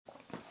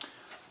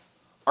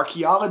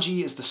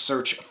Archaeology is the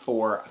search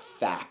for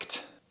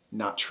fact,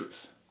 not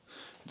truth.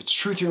 If it's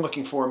truth you're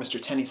looking for, Mr.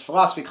 Tenney's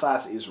philosophy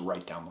class is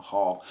right down the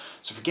hall.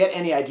 So forget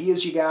any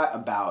ideas you got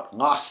about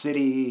lost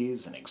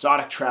cities and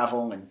exotic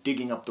travel and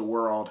digging up the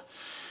world.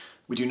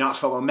 We do not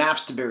follow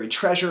maps to buried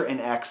treasure,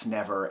 and X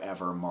never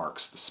ever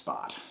marks the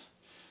spot.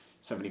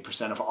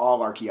 70% of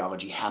all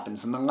archaeology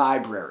happens in the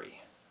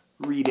library.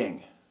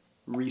 Reading,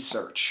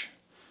 research.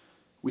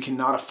 We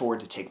cannot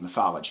afford to take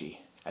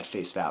mythology at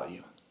face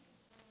value.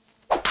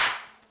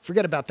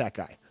 Forget about that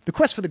guy. The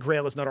quest for the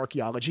Grail is not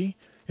archaeology.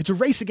 It's a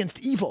race against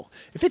evil.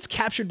 If it's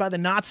captured by the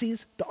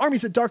Nazis, the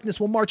armies of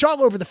darkness will march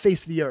all over the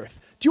face of the earth.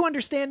 Do you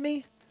understand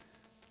me?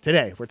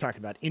 Today, we're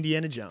talking about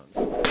Indiana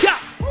Jones. Yeah!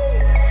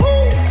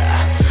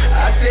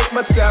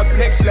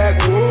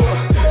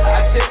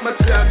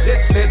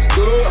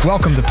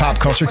 Welcome to Pop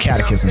Culture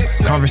Catechism,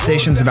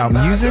 conversations about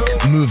music,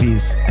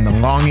 movies, and the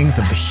longings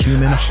of the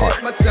human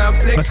heart.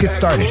 Let's get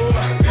started.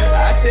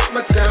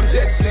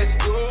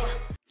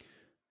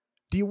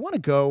 Do you want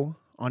to go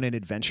on an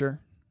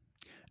adventure?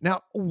 Now,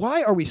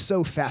 why are we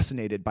so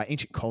fascinated by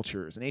ancient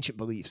cultures and ancient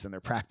beliefs and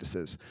their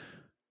practices?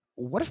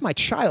 What if my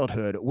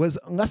childhood was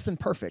less than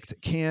perfect?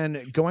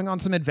 Can going on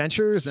some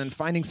adventures and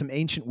finding some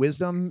ancient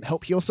wisdom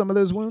help heal some of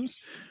those wounds?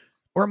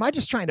 Or am I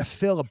just trying to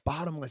fill a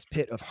bottomless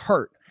pit of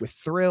hurt with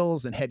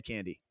thrills and head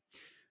candy?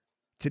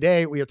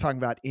 Today, we are talking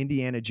about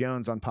Indiana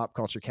Jones on Pop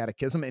Culture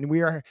Catechism, and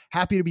we are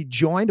happy to be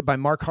joined by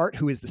Mark Hart,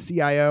 who is the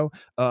CIO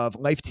of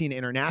Life Teen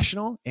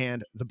International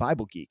and The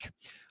Bible Geek.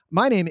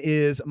 My name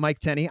is Mike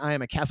Tenney. I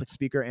am a Catholic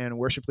speaker and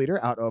worship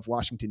leader out of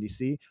Washington,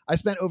 D.C. I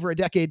spent over a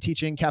decade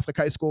teaching Catholic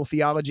high school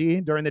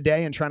theology during the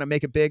day and trying to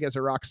make it big as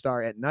a rock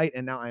star at night,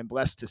 and now I am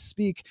blessed to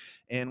speak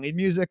and lead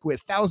music with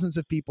thousands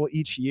of people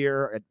each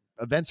year at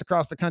events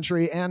across the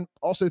country and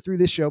also through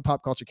this show,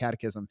 Pop Culture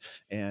Catechism.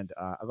 And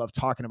I love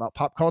talking about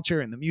pop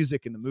culture and the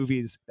music and the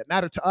movies that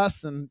matter to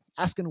us and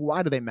asking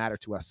why do they matter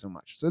to us so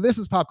much. So this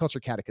is Pop Culture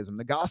Catechism,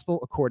 the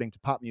gospel according to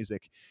pop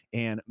music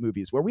and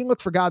movies, where we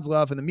look for God's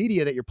love in the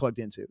media that you're plugged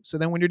into. So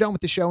then when you're done with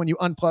the show and you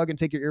unplug and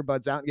take your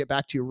earbuds out and get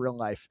back to your real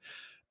life,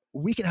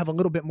 we can have a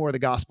little bit more of the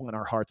gospel in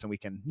our hearts and we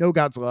can know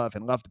God's love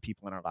and love the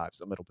people in our lives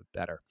a little bit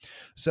better.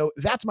 So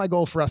that's my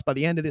goal for us by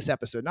the end of this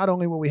episode. Not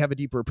only will we have a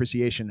deeper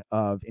appreciation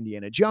of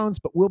Indiana Jones,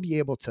 but we'll be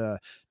able to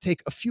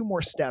take a few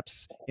more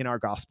steps in our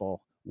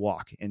gospel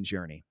walk and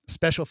journey. A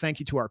special thank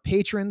you to our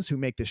patrons who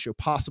make this show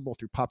possible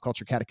through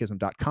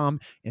popculturecatechism.com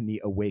and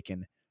the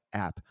Awaken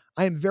app.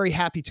 I am very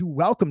happy to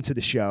welcome to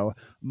the show,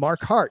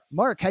 Mark Hart.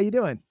 Mark, how you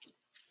doing?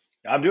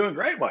 I'm doing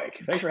great, Mike.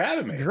 Thanks for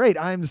having me. Great.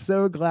 I'm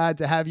so glad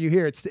to have you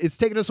here. It's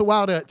taken us a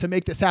while to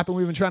make this happen.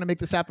 We've been trying to make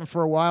this happen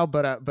for a while,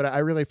 but I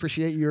really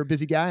appreciate you. You're a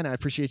busy guy, and I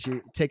appreciate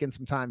you taking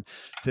some time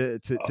to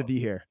be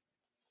here.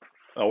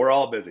 Oh, we're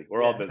all busy.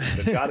 We're all busy.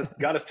 But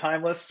God is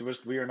timeless.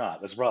 We are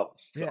not. That's a problem.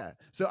 So. Yeah.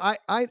 So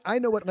I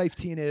know what Life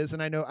Teen is,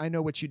 and I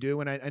know what you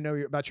do, and I know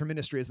about your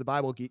ministry as the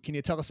Bible Geek. Can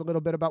you tell us a little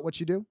bit about what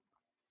you do?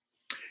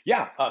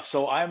 Yeah.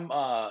 So I'm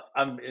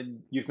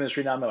in youth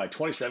ministry now. I'm in my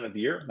 27th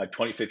year, my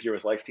 25th year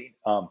with Life Teen.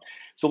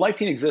 So Life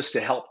Teen exists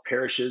to help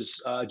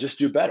parishes just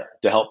do better,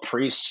 to help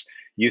priests,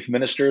 youth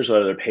ministers,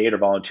 whether they're paid or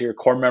volunteer,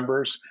 core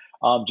members,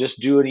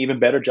 just do an even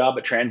better job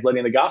at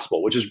translating the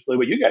gospel, which is really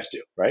what you guys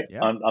do, right?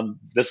 Yeah.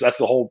 That's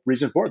the whole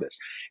reason for this,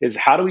 is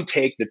how do we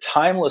take the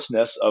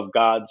timelessness of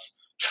God's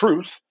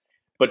truth,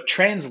 but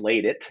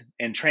translate it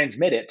and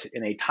transmit it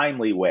in a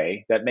timely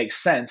way that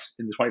makes sense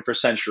in the 21st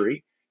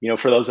century. You know,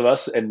 for those of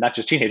us, and not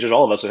just teenagers,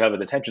 all of us who have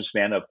an attention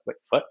span of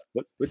what,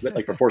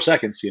 like for 4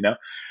 seconds, you know.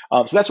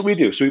 So that's what we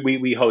do. So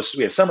we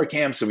have summer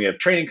camps and we have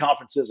training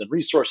conferences and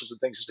resources and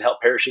things just to help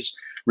parishes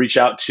reach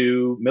out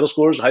to middle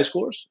schoolers, high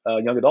schoolers,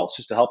 young adults,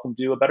 just to help them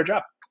do a better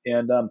job.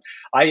 And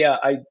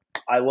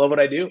I love what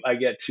I do. I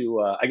get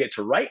to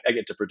write, I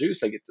get to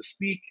produce, I get to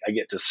speak, I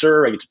get to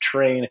serve, I get to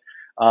train,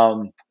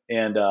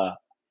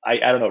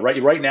 I don't know.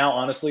 Right now,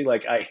 honestly,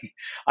 like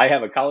I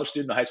have a college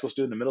student, a high school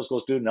student, a middle school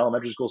student, an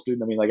elementary school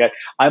student. I mean, like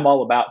I'm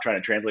all about trying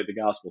to translate the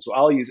gospel. So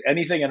I'll use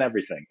anything and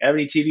everything,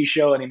 any TV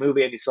show, any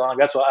movie, any song.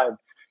 That's why I'm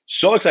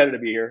so excited to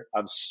be here.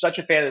 I'm such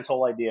a fan of this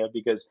whole idea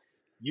because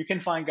you can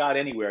find God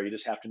anywhere. You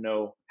just have to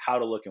know how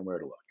to look and where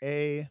to look.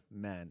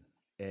 Amen.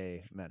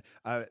 Amen.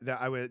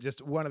 I was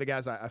just one of the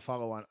guys I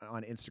follow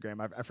on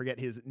Instagram. I forget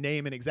his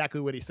name and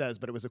exactly what he says,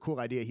 but it was a cool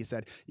idea. He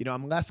said,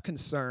 I'm less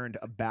concerned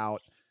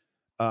about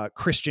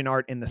Christian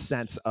art in the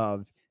sense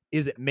of,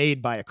 is it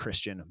made by a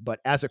Christian, but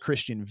as a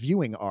Christian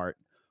viewing art,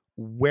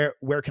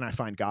 where can I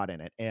find God in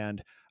it?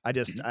 And I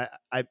just,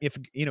 if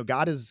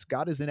God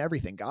is in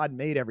everything. God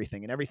made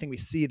everything, and everything we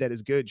see that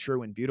is good,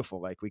 true, and beautiful.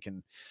 Like we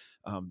can,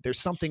 there's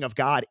something of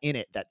God in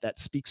it that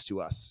speaks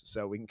to us.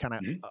 So we can kind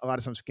of, a lot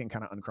of times we can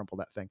kind of uncrumple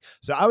that thing.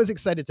 So I was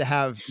excited to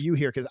have you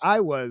here because I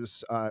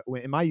was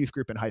in my youth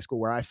group in high school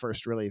where I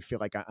first really feel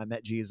like I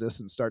met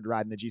Jesus and started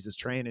riding the Jesus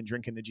train and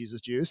drinking the Jesus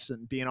juice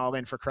and being all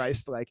in for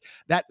Christ. Like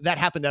that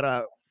happened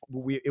at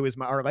it was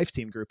our Life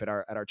Team group at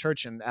our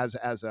church. And as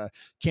a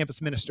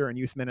campus minister and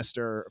youth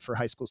minister for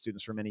high school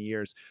students for many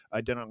years,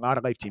 I've done a lot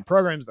of Life Team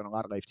programs, done a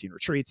lot of Life Team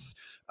retreats.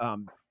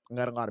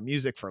 led a lot of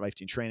music for Life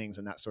Team trainings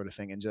and that sort of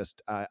thing. And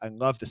just, I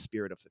love the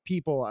spirit of the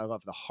people. I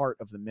love the heart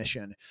of the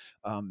mission.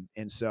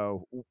 And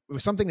so it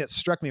was something that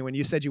struck me when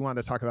you said you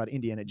wanted to talk about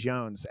Indiana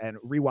Jones and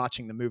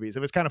rewatching the movies. It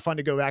was kind of fun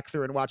to go back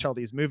through and watch all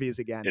these movies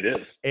again. It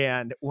is.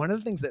 And one of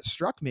the things that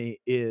struck me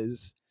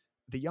is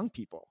the young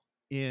people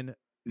in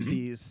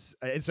these.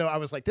 And so I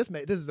was like, this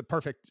is a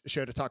perfect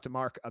show to talk to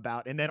Mark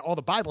about. And then all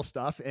the Bible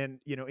stuff. And,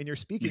 you know, in your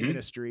speaking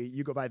ministry,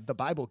 you go by the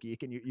Bible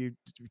Geek, and you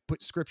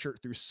put scripture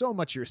through so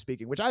much of your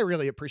speaking, which I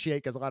really appreciate,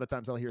 because a lot of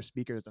times I'll hear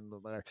speakers and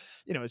they're,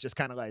 you know, it's just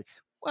kind of like,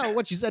 well,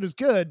 what you said was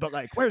good, but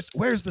like, where's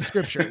the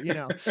scripture, you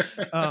know?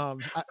 So,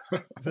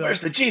 where's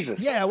the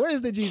Jesus? Yeah.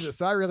 Where's the Jesus?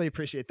 So I really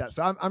appreciate that.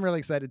 So I'm really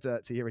excited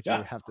to hear what you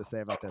have to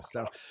say about this.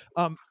 So,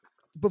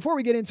 before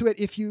we get into it,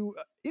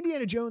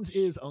 Indiana Jones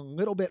is a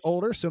little bit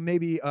older, so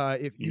maybe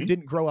if you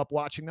didn't grow up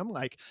watching them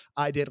like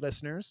I did,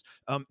 listeners,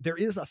 there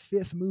is a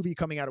 5th movie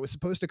coming out. It was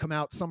supposed to come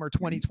out summer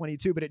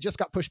 2022, but it just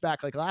got pushed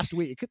back like last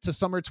week to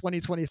summer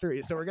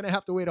 2023. So we're going to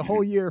have to wait a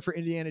whole year for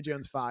Indiana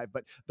Jones 5.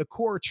 But the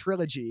core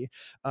trilogy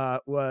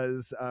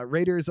was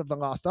Raiders of the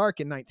Lost Ark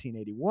in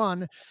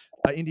 1981,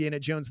 Indiana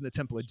Jones and the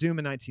Temple of Doom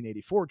in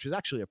 1984, which was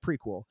actually a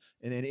prequel,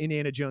 and then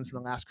Indiana Jones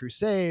and the Last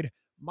Crusade.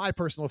 My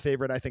personal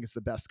favorite, I think it's the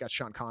best, got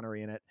Sean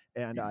Connery in it,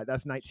 and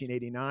that's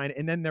 1989.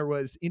 And then there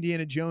was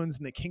Indiana Jones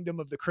and the Kingdom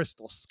of the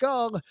Crystal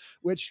Skull,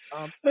 which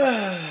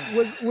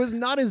was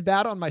not as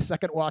bad on my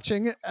second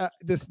watching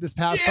this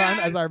past time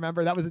as I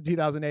remember. That was in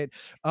 2008,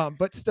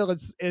 but still,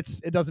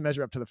 it doesn't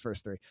measure up to the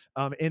first 3.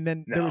 And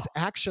then there was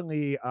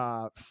actually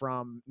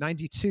from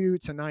 92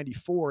 to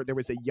 94, there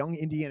was a Young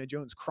Indiana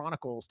Jones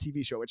Chronicles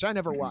TV show, which I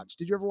never watched.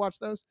 Did you ever watch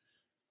those?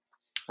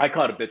 I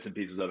caught bits and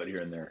pieces of it here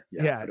and there.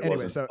 Yeah.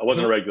 Anyway, I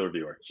wasn't a regular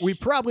viewer. We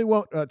probably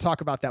won't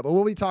talk about that, but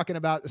we'll be talking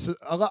about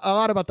a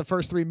lot about the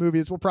first 3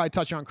 movies. We'll probably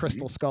touch on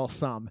Crystal Skull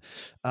some.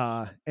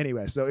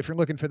 Anyway, so if you're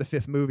looking for the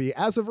 5th movie,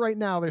 as of right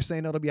now, they're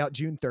saying it'll be out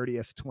June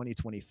 30th,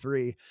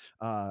 2023.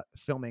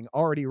 Filming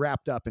already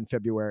wrapped up in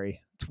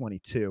February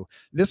 22.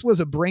 This was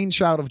a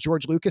brainchild of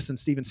George Lucas and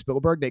Steven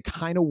Spielberg. They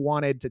kind of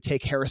wanted to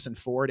take Harrison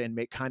Ford and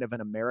make kind of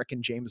an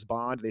American James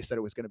Bond. They said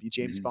it was going to be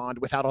James Bond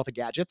without all the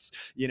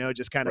gadgets, you know,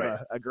 just kind of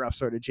a gruff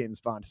sort of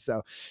James Bond.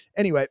 So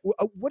anyway,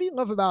 what do you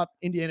love about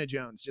Indiana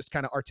Jones, just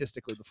kind of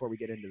artistically, before we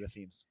get into the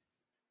themes?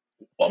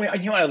 Well, I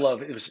mean, you know what I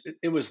love?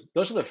 It was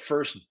those are the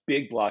first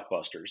big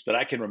blockbusters that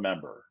I can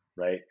remember,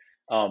 right?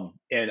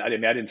 And I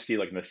didn't see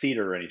like in the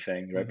theater or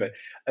anything, right?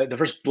 But the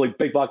first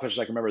big blockbusters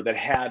I can remember that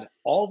had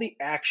all the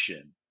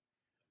action,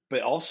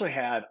 but also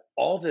had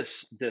all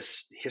this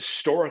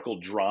historical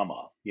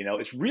drama. You know,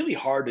 it's really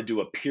hard to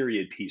do a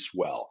period piece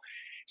well.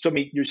 So I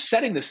mean, you're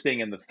setting this thing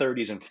in the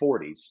 30s and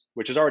 40s,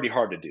 which is already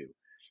hard to do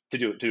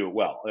it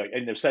well.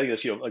 And they're setting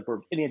this, you know, like where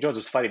Indiana Jones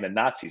is fighting the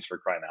Nazis, for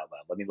crying out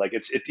loud. I mean, like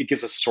it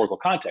gives us historical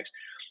context.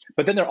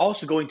 But then they're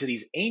also going to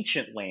these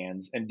ancient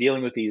lands and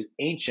dealing with these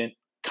ancient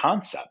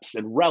concepts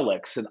and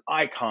relics and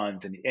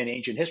icons and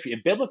ancient history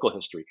and biblical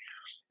history.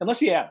 And let's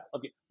be honest,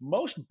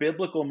 most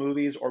biblical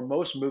movies or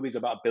most movies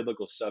about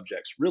biblical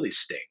subjects really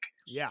stink.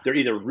 Yeah. They're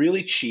either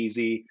really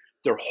cheesy,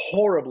 they're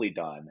horribly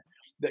done.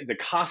 The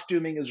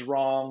costuming is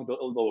wrong. The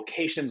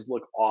locations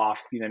look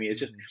off. You know what I mean? It's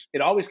just,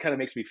 it always kind of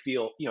makes me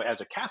feel, you know, as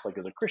a Catholic,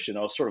 as a Christian,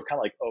 I was sort of kind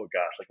of like, oh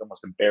gosh, like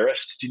almost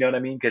embarrassed. Do you know what I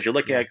mean? Because you're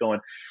looking at it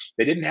going,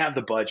 they didn't have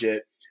the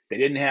budget. They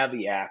didn't have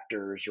the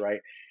actors, right?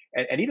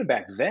 And even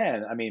back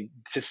then, I mean,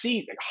 to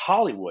see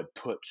Hollywood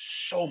put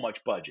so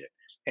much budget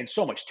and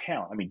so much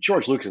talent. I mean,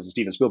 George Lucas and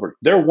Steven Spielberg,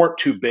 there weren't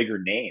 2 bigger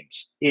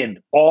names in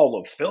all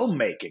of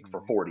filmmaking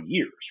for 40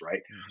 years,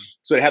 right?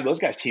 So to have those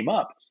guys team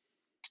up.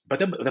 But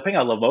the thing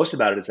I love most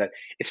about it is that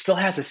it still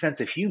has a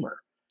sense of humor.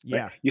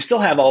 Yeah. Right? You still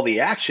have all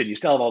the action. You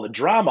still have all the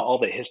drama, all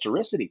the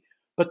historicity.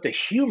 But the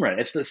humor,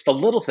 it's the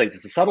little things,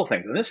 it's the subtle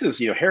things. And this is,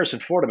 you know, Harrison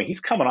Ford. I mean,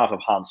 he's coming off of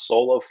Han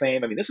Solo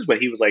fame. I mean, this is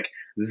when he was like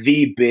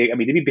the big, I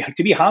mean,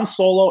 to be Han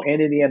Solo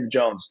and Indiana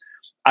Jones,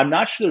 I'm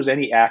not sure there's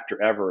any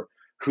actor ever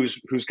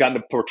who's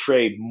gotten to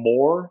portray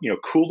more, you know,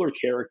 cooler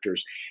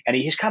characters. And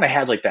he just kind of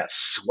has like that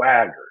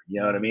swagger, you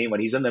know what I mean?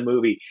 When he's in the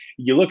movie,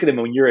 you look at him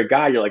and when you're a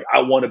guy, you're like,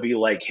 I want to be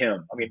like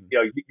him. I mean, you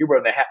know, you're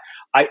wearing the hat.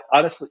 I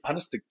honestly,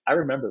 I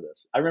remember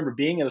this. I remember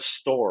being in a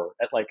store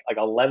at like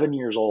 11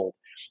 years old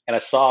and I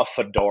saw a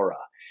fedora.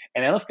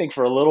 And I don't think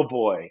for a little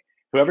boy,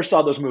 whoever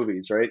saw those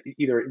movies, right?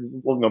 Either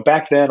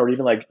back then or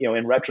even like, you know,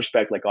 in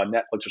retrospect, like on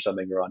Netflix or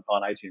something or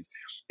on iTunes,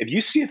 if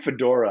you see a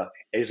fedora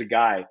as a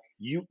guy,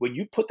 when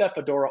you put that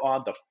fedora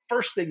on, the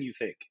first thing you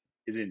think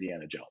is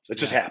Indiana Jones. It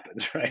just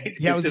happens, right?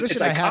 Yeah, I was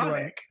wishing I had one.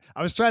 iconic.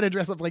 I was trying to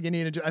dress up like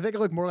Indiana Jones. I think I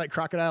look more like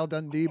Crocodile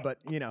Dundee, but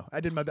you know, I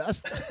did my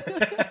best.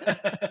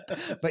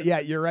 But yeah,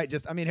 you're right.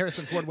 Just, I mean,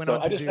 Harrison Ford went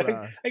on to do.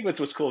 I think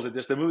what's cool is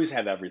that the movies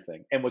have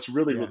everything, and what's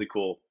really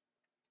cool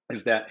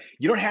is that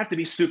you don't have to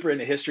be super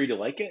into history to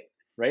like it.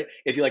 Right?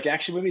 If you like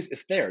action movies,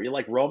 it's there. You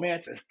like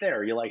romance, it's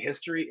there. You like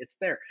history, it's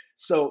there.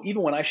 So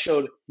even when I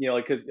showed, you know,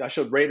 because I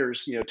showed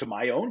Raiders, you know, to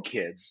my own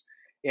kids,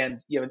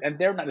 and you know, and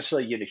they're not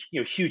necessarily you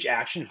know huge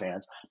action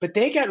fans, but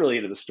they got really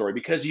into the story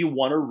because you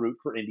want to root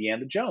for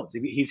Indiana Jones.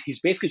 He's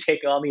basically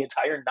taken on the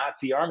entire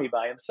Nazi army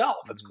by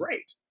himself. It's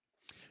great.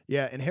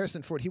 Yeah, and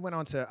Harrison Ford, he went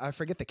on to, I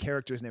forget the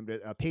character's name,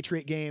 but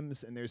Patriot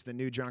Games, and there's the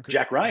new Jack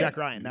Ryan. Jack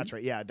Ryan, that's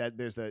right. Yeah,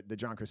 there's the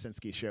John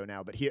Krasinski show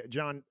now, but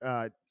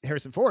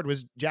Harrison Ford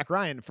was Jack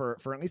Ryan for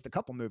at least a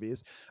couple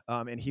movies,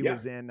 and he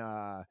was in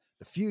The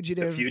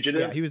Fugitive.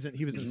 Yeah, he was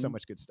in so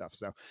much good stuff.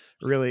 So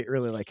really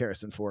like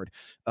Harrison Ford.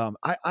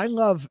 I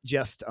love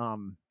just.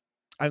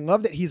 I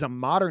love that he's a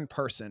modern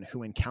person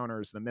who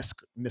encounters the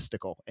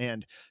mystical,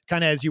 and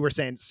kind of, as you were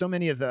saying, so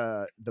many of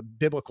the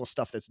biblical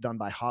stuff that's done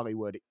by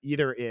Hollywood,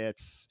 either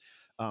it's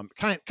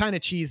kind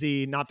of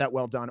cheesy, not that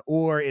well done,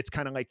 or it's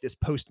kind of like this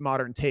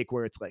postmodern take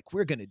where it's like,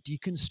 we're going to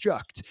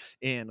deconstruct,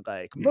 and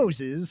like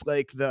Moses,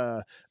 like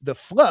the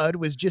flood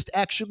was just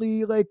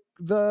actually like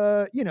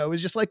it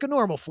was just like a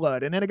normal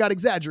flood, and then it got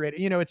exaggerated.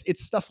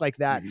 It's stuff like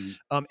that.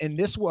 And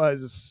this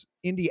was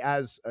Indy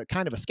as a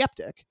kind of a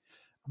skeptic.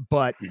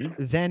 But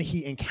then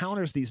he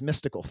encounters these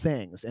mystical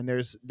things, and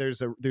there's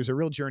a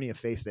real journey of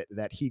faith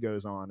that he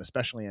goes on,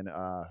 especially in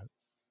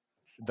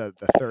the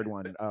third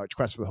one,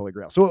 Quest for the Holy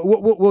Grail. So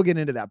we'll get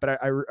into that,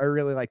 but I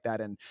really like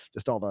that, and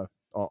just all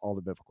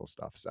the biblical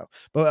stuff. So,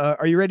 but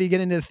are you ready to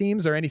get into the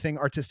themes or anything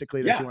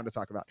artistically that you want to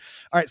talk about?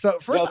 All right. So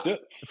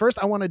first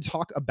I want to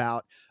talk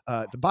about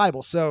the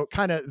Bible. So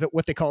kind of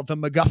what they call the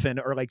MacGuffin,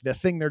 or like the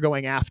thing they're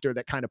going after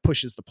that kind of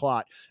pushes the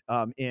plot.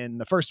 In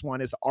the first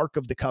one is the Ark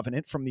of the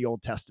Covenant from the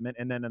Old Testament.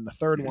 And then in the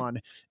third one,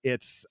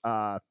 it's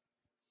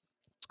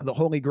the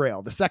Holy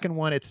Grail. The second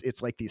one,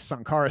 it's like these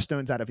Sankara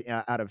stones out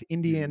of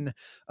Indian,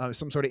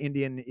 some sort of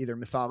Indian, either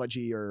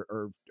mythology or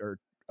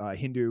the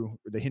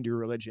Hindu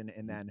religion.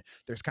 And then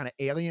there's kind of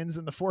aliens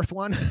in the fourth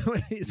one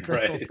with these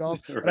crystal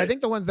skulls. But I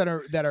think the ones that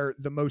are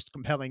the most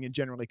compelling and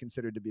generally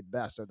considered to be the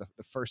best are the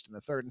first and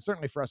the third. And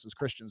certainly for us as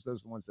Christians,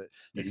 those are the ones that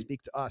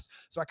speak to us.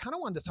 So I kind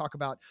of wanted to talk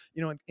about,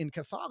 in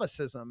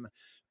Catholicism,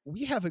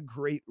 we have a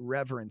great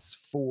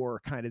reverence for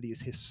kind of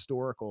these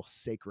historical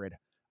sacred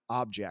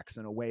objects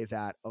in a way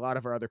that a lot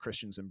of our other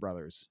Christians and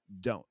brothers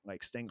don't,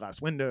 like stained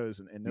glass windows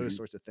and those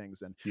sorts of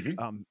things. And,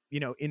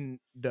 in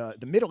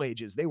the Middle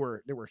Ages, there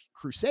were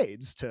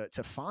crusades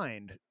to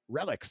find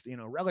relics,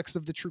 relics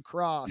of the true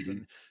cross.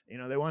 And,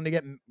 they wanted to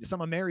get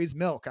some of Mary's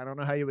milk. I don't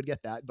know how you would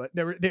get that, but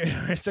they were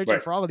searching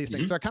for all of these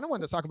things. So I kind of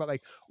wanted to talk about,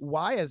 like,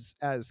 why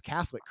as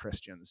Catholic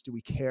Christians do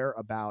we care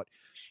about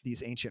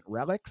these ancient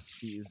relics,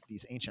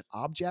 these ancient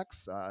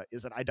objects?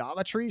 Is it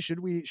idolatry?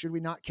 Should we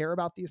not care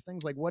about these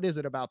things? Like, what is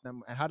it about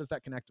them, and how does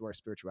that connect to our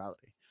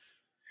spirituality?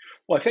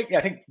 Well, I think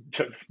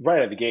right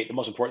out of the gate, the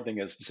most important thing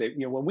is to say,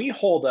 when we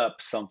hold up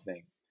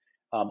something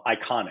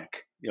iconic,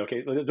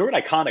 okay, the word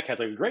iconic has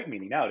a great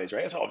meaning nowadays,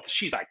 right? It's,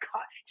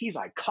 he's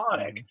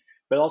iconic.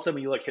 But also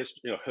when you look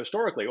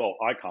historically,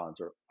 icons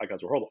are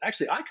horrible.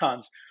 Actually,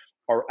 icons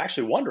are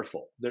actually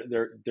wonderful.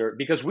 They're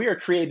because we are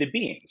created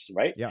beings,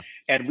 right? Yeah.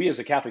 And we as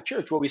a Catholic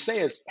Church, what we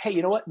say is, hey,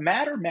 you know what?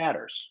 Matter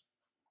matters.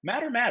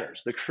 Matter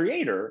matters. The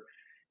Creator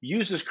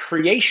uses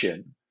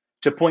creation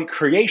to point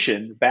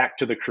creation back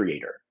to the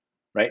Creator,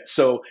 right?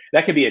 So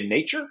that could be in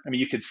nature. I mean,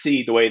 you could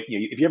see the way,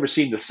 if you ever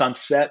seen the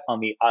sunset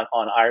on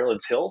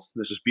Ireland's hills,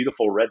 there's this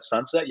beautiful red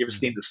sunset. You ever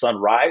seen the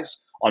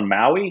sunrise on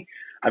Maui?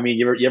 I mean,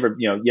 you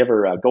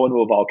ever go into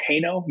a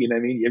volcano? You know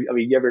what I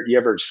mean? You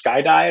ever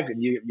skydive,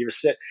 and you ever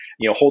sit,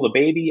 hold a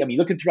baby? I mean,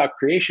 looking throughout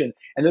creation,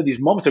 and there are these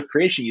moments of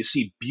creation, you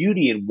see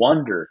beauty and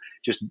wonder,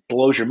 just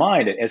blows your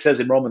mind. And it says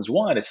in Romans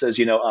 1, it says,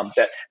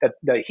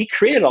 that He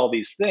created all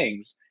these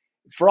things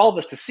for all of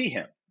us to see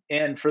Him.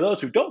 And for those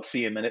who don't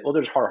see Him in it, well,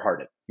 they're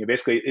hard-hearted.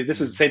 Basically,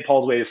 this is St.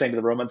 Paul's way of saying to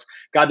the Romans,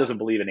 God doesn't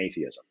believe in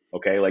atheism.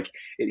 Okay, like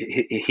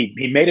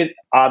he made it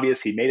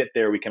obvious. He made it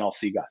there. We can all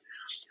see God.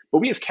 But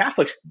we as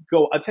Catholics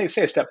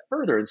say a step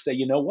further and say,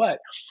 you know what?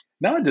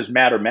 Not only does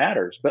matter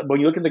matters, but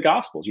when you look at the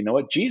Gospels, you know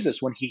what? Jesus,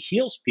 when He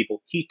heals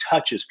people, He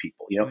touches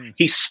people.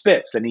 He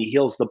spits and He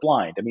heals the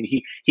blind. I mean,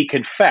 He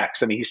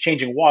confects. I mean, He's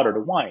changing water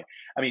to wine.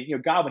 I mean,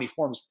 God, when He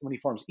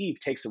forms Eve,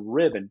 takes a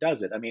rib and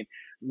does it. I mean,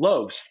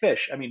 loaves,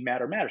 fish. I mean,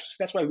 matter matters. So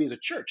that's why we as a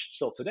church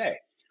still today,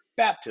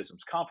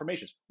 baptisms,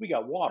 confirmations, we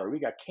got water, we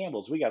got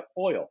candles, we got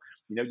oil.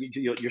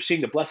 You're seeing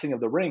the blessing of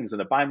the rings and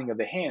the binding of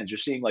the hands. You're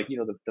seeing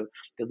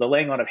the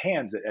laying on of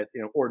hands at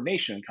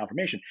ordination and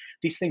confirmation.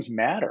 These things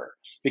matter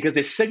because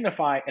they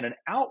signify in an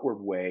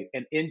outward way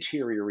an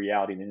interior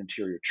reality and an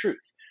interior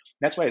truth.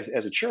 And that's why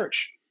as a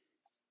church,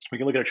 we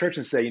can look at a church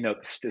and say, the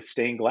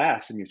stained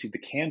glass, and you see the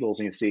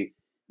candles, and you see,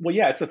 well,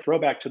 yeah, it's a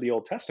throwback to the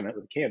Old Testament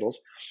with the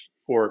candles,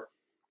 or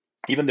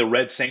even the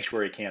red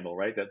sanctuary candle,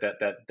 right?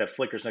 That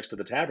flickers next to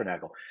the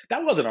tabernacle.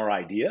 That wasn't our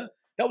idea.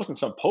 That wasn't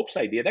some pope's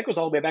idea. That goes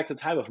all the way back to the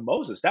time of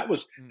Moses. That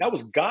was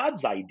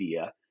God's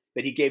idea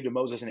that He gave to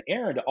Moses and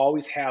Aaron to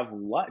always have a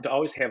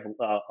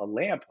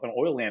lamp, an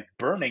oil lamp,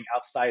 burning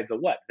outside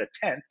the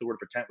tent. The word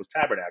for tent was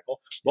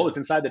tabernacle. What was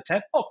inside the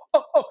tent?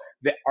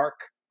 The Ark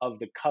of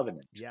the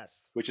Covenant.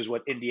 Yes, which is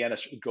what Indiana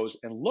goes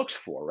and looks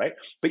for, right?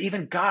 But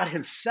even God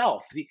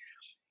Himself.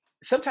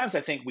 Sometimes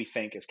I think we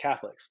think as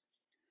Catholics,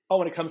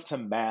 when it comes to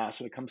Mass,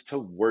 when it comes to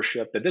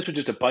worship, that this was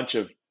just a bunch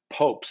of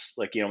popes,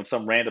 like, in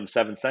some random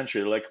 7th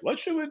century, they're like, what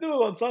should we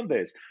do on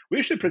Sundays?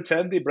 We should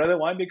pretend the bread and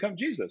wine become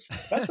Jesus.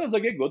 That sounds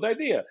like a good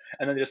idea.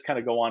 And then they just kind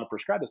of go on and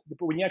prescribe this.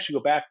 But when you actually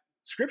go back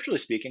scripturally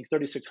speaking,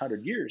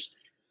 3,600 years,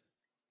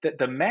 that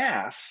the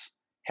Mass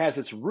has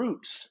its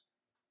roots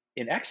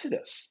in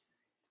Exodus.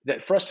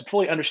 That for us to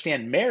fully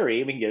understand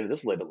Mary, we can get into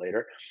this a little bit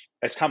later,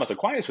 as Thomas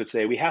Aquinas would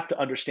say, we have to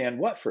understand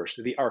what first?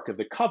 The Ark of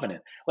the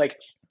Covenant. Like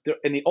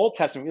in the Old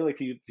Testament, we like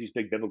to use these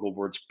big biblical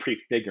words,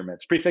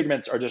 prefigurements.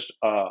 Prefigurements are just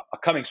a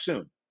coming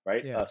soon,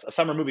 right? Yeah. A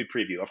summer movie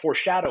preview, a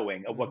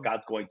foreshadowing of what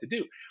God's going to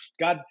do.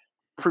 God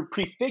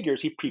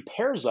prefigures, he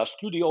prepares us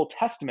through the Old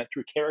Testament,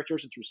 through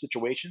characters and through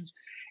situations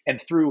and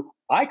through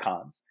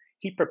icons.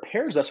 He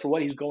prepares us for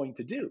what he's going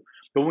to do.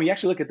 But when we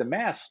actually look at the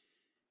Mass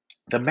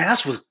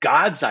was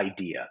God's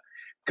idea.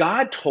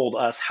 God told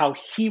us how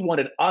he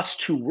wanted us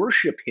to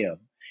worship him,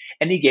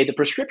 and he gave the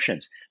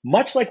prescriptions.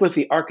 Much like with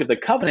the Ark of the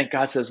Covenant,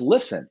 God says,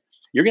 listen,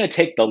 you're going to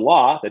take the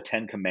law, the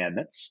 10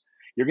 commandments,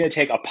 you're going to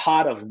take a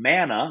pot of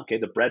manna, okay,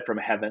 the bread from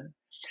heaven,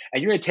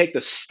 and you're going to take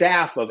the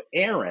staff of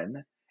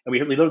Aaron, and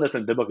we learned this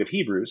in the book of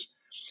Hebrews,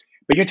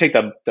 but you're going to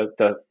take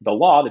the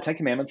law, the 10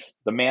 commandments,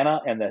 the manna,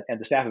 and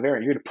the staff of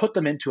Aaron, you're going to put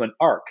them into an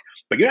ark,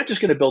 but you're not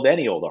just going to build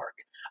any old ark.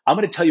 I'm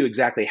going to tell you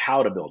exactly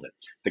how to build it,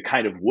 the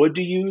kind of wood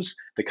to use,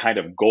 the kind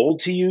of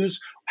gold to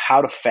use,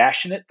 how to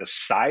fashion it, the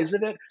size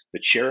of it, the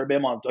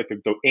cherubim on, like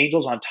the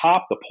angels on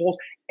top, the poles,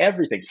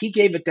 everything. He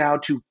gave it down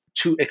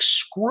to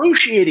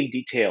excruciating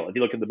detail, if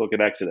you look at the book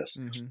of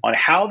Exodus, on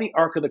how the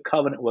Ark of the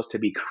Covenant was to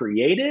be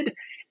created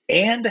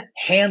and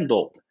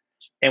handled.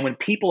 And when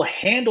people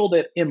handled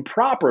it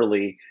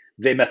improperly,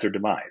 they met their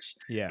demise.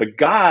 Yeah. But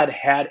God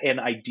had an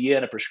idea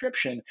and a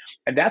prescription,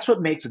 and that's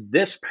what makes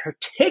this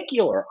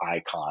particular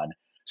icon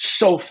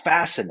so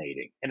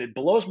fascinating. And it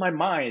blows my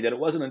mind that it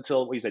wasn't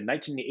until, what he said,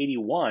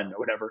 1981 or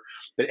whatever,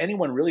 that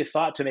anyone really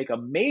thought to make a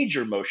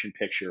major motion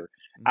picture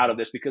out of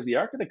this, because the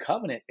Ark of the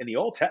Covenant in the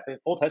Old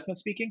Testament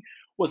speaking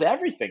was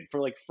everything.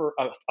 For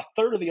a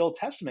third of the Old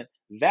Testament,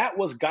 that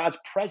was God's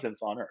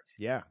presence on earth.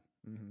 Yeah.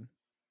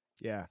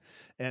 Yeah.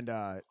 And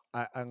I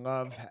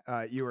love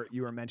you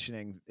were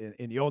mentioning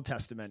in the Old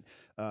Testament,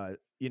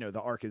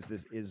 the Ark is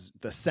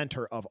the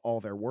center of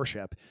all their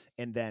worship.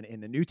 And then in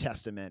the New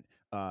Testament,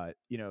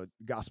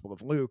 Gospel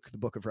of Luke, the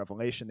book of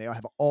Revelation, they all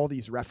have all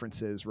these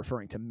references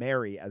referring to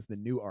Mary as the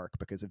new ark,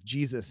 because if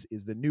Jesus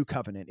is the new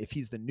covenant, if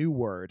he's the new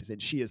word, then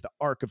she is the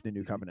ark of the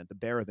new covenant, the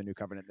bearer of the new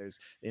covenant. There's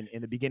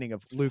in the beginning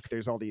of Luke,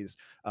 there's all these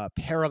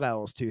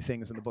parallels to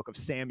things in the book of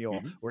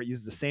Samuel where it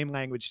uses the same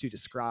language to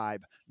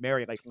describe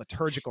Mary, like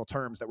liturgical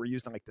terms that were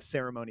used in like the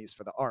ceremonies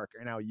for the ark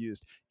are now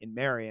used in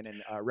Mary. And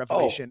in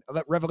Revelation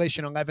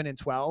 11 and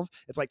 12,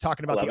 it's like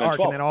talking about the ark,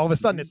 and then all of a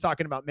sudden it's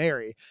talking about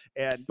Mary.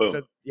 And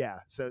boom.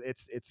 So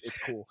it's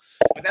cool.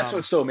 But that's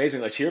what's so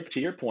amazing. Like to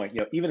your point,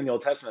 even in the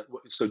Old Testament,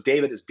 so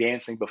David is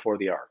dancing before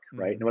the ark,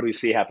 right? And what do we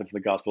see happens in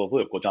the Gospel of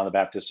Luke? Well, John the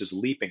Baptist is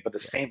leaping, but the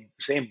same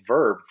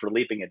verb for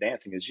leaping and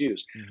dancing is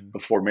used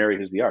before Mary,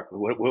 who's the ark.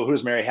 Who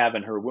does Mary have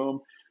in her womb?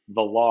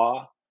 The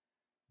law,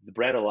 the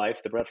bread of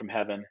life, the bread from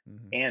heaven,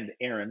 and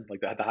Aaron,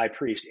 like the high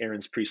priest,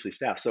 Aaron's priestly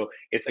staff. So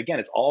it's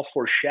all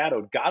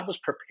foreshadowed. God was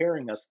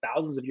preparing us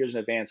thousands of years in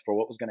advance for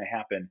what was going to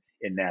happen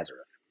in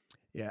Nazareth.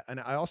 Yeah,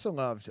 and I also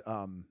loved.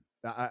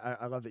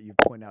 I love that you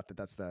point out that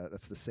that's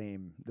the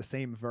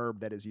same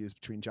verb that is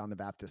used between John the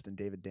Baptist and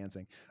David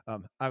dancing.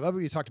 I love what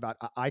you talked about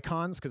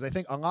icons, because I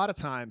think a lot of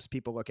times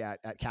people look at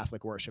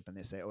Catholic worship and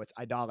they say, oh, it's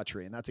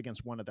idolatry, and that's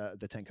against one of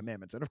the 10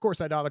 commandments. And of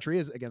course, idolatry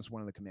is against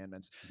one of the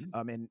commandments.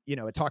 And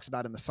it talks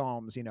about in the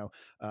Psalms,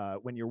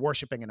 when you're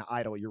worshiping an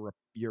idol,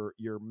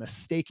 you're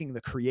mistaking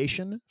the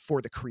creation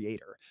for the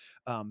creator.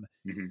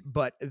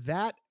 But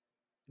that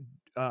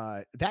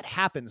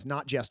happens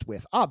not just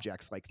with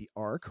objects like the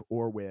ark,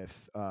 or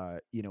with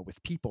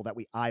people that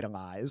we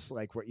idolize,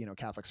 like where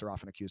Catholics are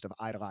often accused of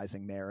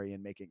idolizing Mary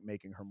and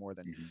making her more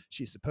than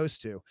she's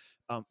supposed to.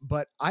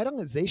 But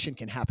idolization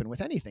can happen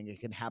with anything.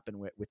 It can happen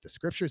with the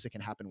scriptures. It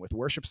can happen with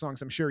worship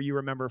songs. I'm sure you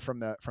remember from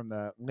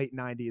the late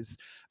 90s,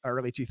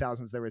 early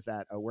 2000s, there was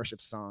that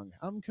worship song,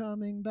 "I'm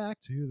coming back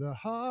to the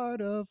heart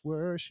of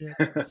worship.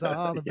 It's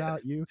all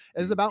about you."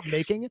 It's about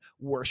making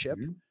worship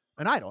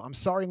an idol. I'm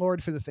sorry,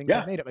 Lord, for the things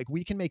I've made it. Like,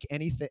 we can make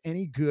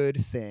any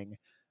good thing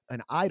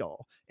an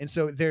idol. And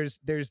so there's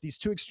these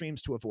two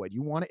extremes to avoid.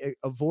 You want to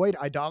avoid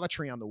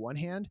idolatry on the one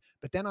hand,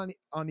 but then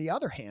on the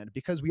other hand,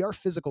 because we are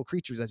physical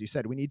creatures, as you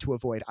said, we need to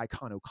avoid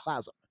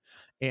iconoclasm.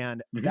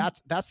 And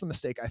that's the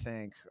mistake, I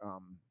think,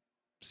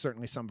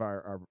 certainly some of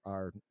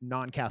our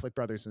non-Catholic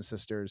brothers and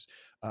sisters,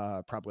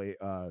 probably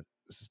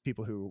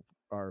people who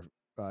are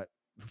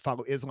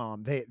follow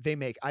Islam,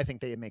 I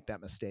think they make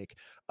that mistake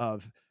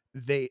of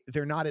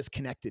they're not as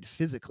connected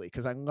physically,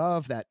 because I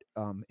love that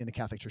in the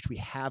Catholic Church we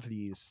have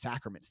these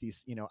sacraments.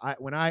 These,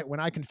 when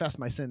I confess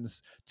my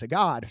sins to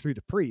God through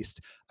the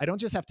priest, I don't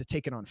just have to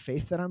take it on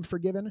faith that I'm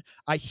forgiven.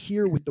 I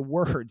hear with the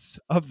words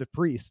of the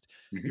priest,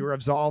 "You're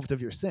absolved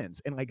of your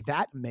sins," and like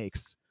that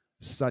makes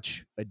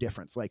such a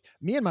difference. Like,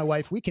 me and my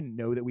wife, we can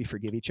know that we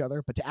forgive each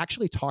other, but to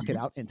actually talk it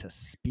out and to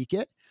speak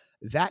it,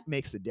 that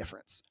makes a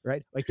difference,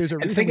 right? Like, there's a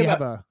reason we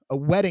have a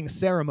wedding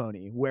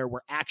ceremony where we're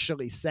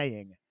actually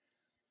saying,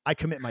 "I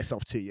commit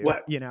myself to you,"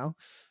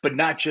 But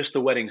not just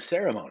the wedding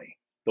ceremony.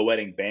 the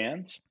wedding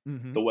bands,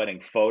 Mm-hmm. the wedding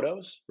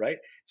photos, right?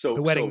 So,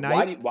 The wedding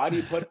night. why do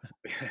you put,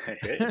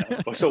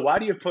 so why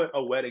do you put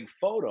a wedding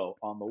photo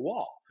on the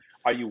wall?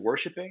 Are you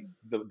worshiping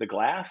the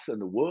glass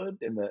and the wood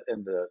and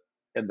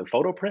the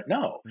photo print?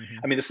 No. Mm-hmm.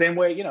 I mean, the same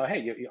way, hey,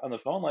 you on the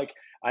phone, like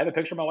I have a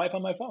picture of my wife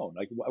on my phone.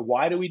 Like,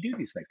 why do we do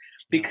these things?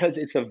 Because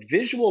it's a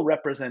visual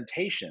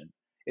representation.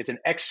 It's an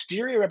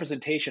exterior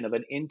representation of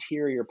an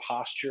interior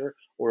posture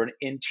or an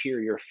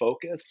interior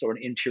focus or an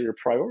interior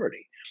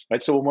priority,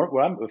 right?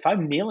 So if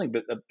I'm kneeling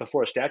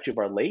before a statue of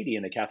Our Lady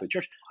in the Catholic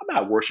Church, I'm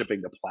not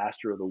worshiping the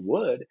plaster or the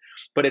wood,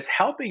 but it's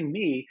helping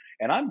me.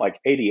 And I'm like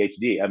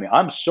ADHD. I mean,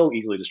 I'm so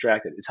easily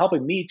distracted. It's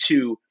helping me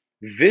to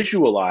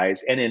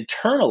visualize and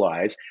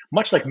internalize,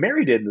 much like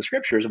Mary did in the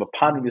scriptures, of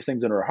pondering these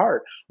things in her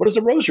heart. What does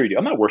a rosary do?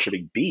 I'm not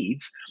worshiping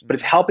beads, but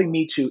it's helping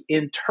me to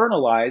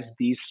internalize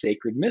these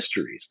sacred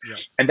mysteries.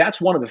 Yes. And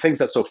that's one of the things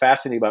that's so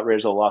fascinating about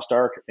Raiders of the Lost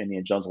Ark and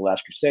Indiana Jones and the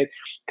Last Crusade,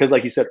 because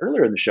like you said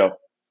earlier in the show,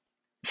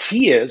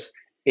 he is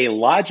a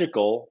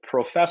logical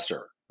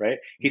professor, right?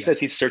 He says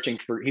he's searching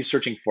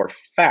for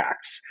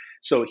facts.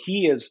 So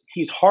he's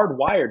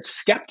hardwired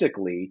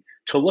skeptically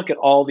to look at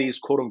all these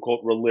quote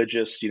unquote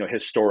religious,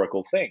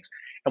 historical things.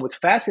 And what's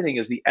fascinating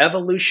is the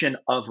evolution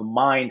of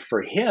mind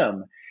for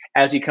him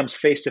as he comes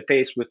face to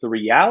face with the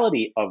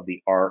reality of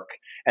the ark,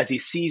 as he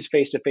sees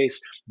face to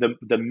face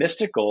the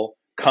mystical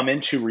come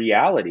into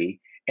reality,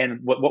 and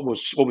what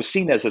was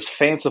seen as this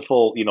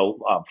fanciful,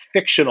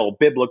 fictional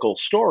biblical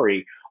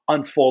story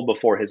unfold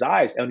before his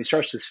eyes, and he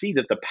starts to see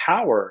that the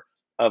power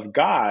of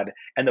God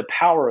and the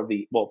power of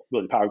the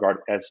power of God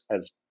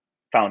as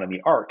found in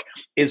the ark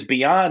is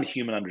beyond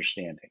human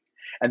understanding.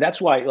 And that's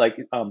why,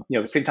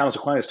 St. Thomas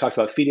Aquinas talks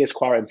about fides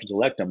quaere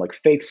intellectum, like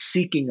faith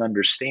seeking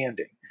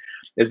understanding,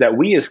 is that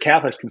we as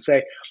Catholics can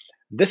say,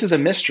 this is a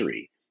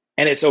mystery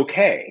and it's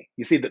okay.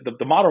 You see,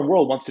 the modern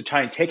world wants to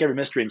try and take every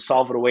mystery and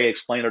solve it away,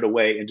 explain it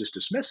away, and just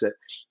dismiss it.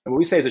 And what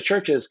we say as a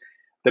church is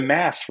the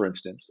Mass, for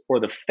instance, or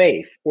the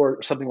faith,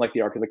 or something like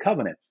the Ark of the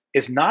Covenant,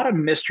 is not a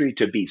mystery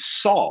to be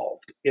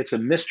solved. It's a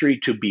mystery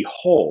to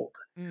behold.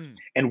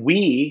 And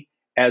we,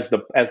 as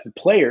the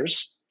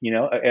players,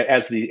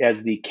 as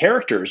the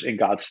characters in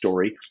God's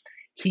story,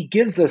 he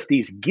gives us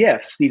these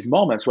gifts, these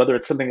moments, whether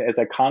it's something as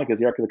iconic as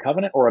the Ark of the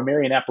Covenant or a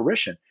Marian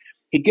apparition.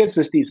 He gives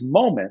us these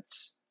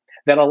moments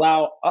that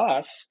allow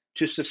us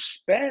to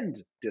suspend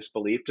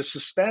disbelief, to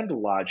suspend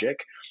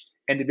logic,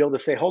 and to be able to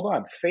say, hold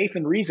on, faith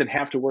and reason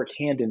have to work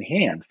hand in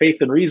hand.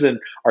 Faith and reason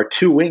are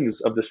two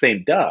wings of the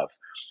same dove,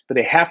 but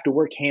they have to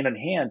work hand in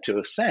hand to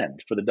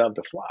ascend, for the dove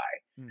to fly.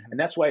 And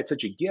that's why it's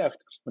such a gift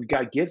when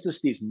God gives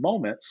us these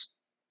moments.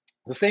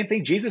 It's the same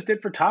thing Jesus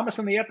did for Thomas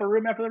in the upper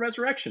room after the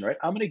resurrection, right?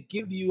 I'm going to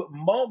give you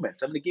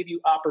moments. I'm going to give you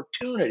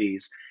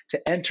opportunities to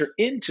enter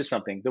into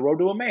something. The road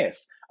to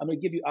Emmaus. I'm going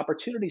to give you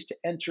opportunities to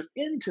enter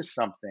into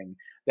something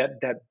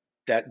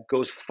that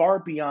goes far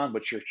beyond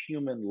what your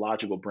human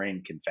logical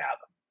brain can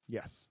fathom.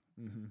 Yes.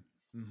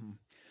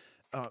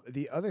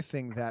 The other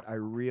thing that I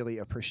really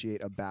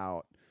appreciate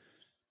about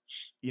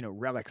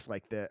relics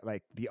like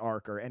the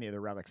Ark or any of the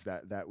relics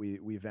that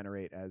we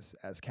venerate as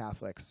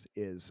Catholics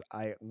is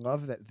I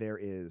love that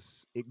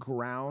it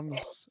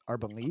grounds our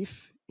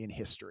belief in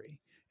history,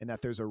 and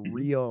that there's a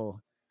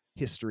real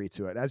history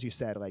to it. As you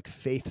said, like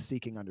faith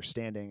seeking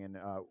understanding, and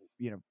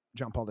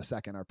John Paul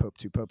II, our Pope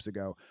 2 popes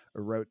ago,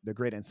 wrote the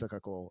great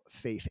encyclical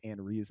Faith and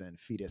Reason,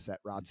 Fides et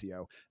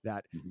Ratio,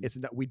 that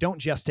we don't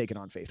just take it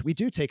on faith. We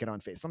do take it on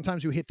faith.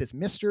 Sometimes you hit this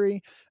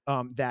mystery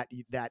that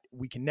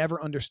we can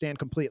never understand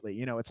completely.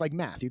 It's like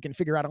math. You can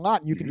figure out a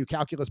lot and you can do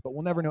calculus, but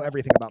we'll never know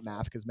everything about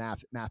math, because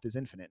math is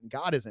infinite and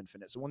God is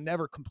infinite. So we'll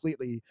never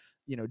completely,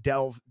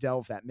 delve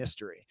that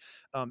mystery.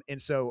 And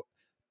so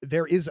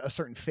there is a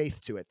certain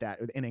faith to it, that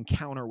an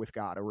encounter with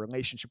God, a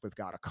relationship with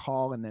God, a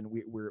call, and then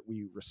we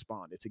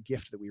respond. It's a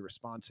gift that we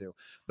respond to.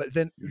 But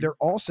then there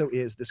also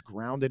is this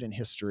grounded in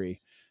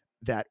history,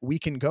 that we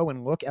can go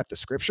and look at the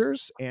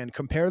scriptures and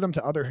compare them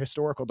to other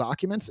historical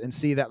documents and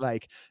see that,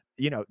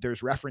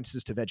 there's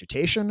references to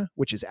vegetation,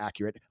 which is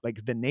accurate.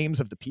 Like the names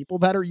of the people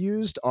that are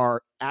used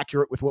are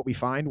accurate with what we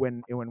find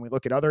when we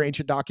look at other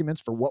ancient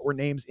documents for what were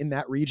names in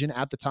that region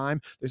at the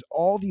time. There's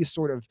all these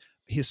sort of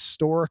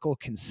historical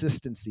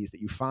consistencies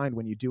that you find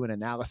when you do an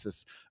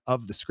analysis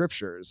of the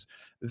scriptures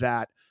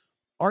that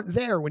aren't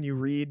there when you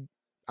read,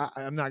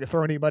 I'm not going to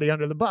throw anybody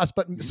under the bus,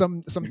 but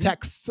some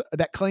texts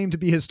that claim to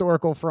be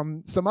historical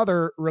from some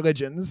other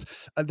religions,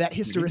 that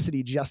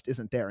historicity just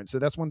isn't there. And so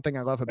that's one thing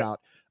I love about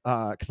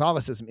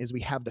Catholicism, is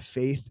we have the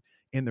faith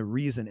and the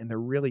reason, and there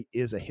really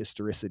is a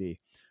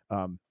historicity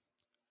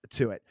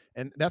to it.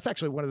 And that's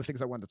actually one of the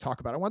things I wanted to talk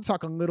about. I want to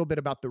talk a little bit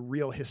about the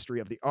real history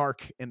of the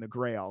Ark and the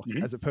Grail,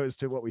 as opposed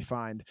to what we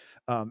find.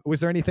 Was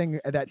there anything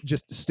that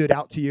just stood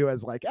out to you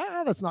as like,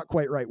 that's not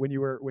quite right when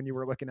you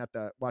were looking at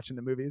watching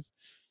the movies?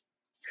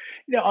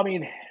 I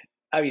mean,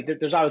 I mean,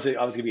 there's obviously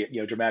always going to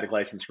be dramatic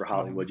license for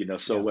Hollywood,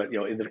 So Yeah.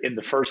 what in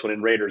the first one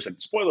in Raiders,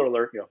 and spoiler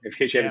alert, if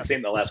you haven't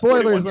seen the last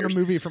spoilers 41 on a years,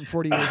 movie from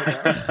 40 years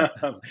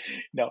ago.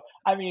 no,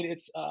 I mean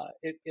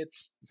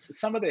it's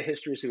some of the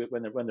histories of it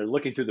when they're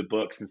looking through the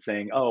books and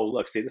saying, oh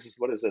look, see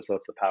what is this? So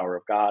it's the power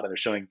of God, and they're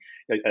showing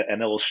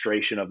an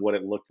illustration of what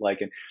it looked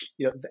like, and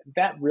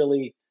that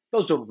really,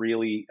 those don't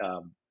really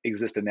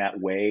exist in that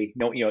way.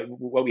 No,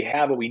 what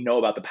we know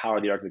about the power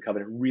of the Ark of the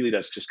Covenant really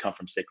does just come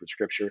from sacred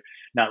scripture,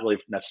 not really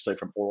necessarily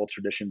from oral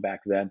tradition back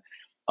then.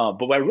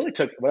 But what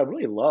I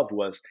really loved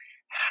was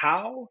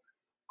how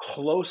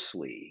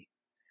closely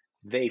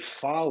they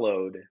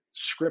followed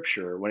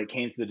scripture when it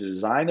came to the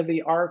design of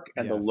the ark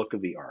and the look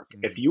of the ark.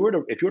 Mm-hmm. If you were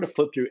to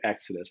flip through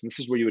Exodus, and this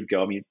is where you would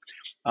go. I mean,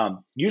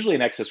 usually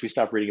in Exodus, we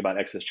stop reading about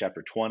Exodus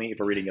chapter 20. If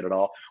we're reading it at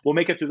all, we'll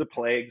make it through the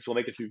plagues. We'll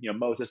make it through,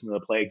 Moses and the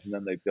plagues, and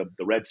then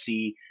the Red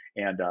Sea,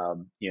 and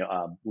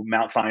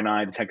Mount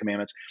Sinai, the Ten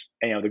Commandments,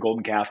 and the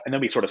golden calf, and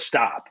then we sort of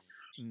stop.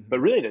 Mm-hmm. But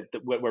really,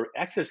 where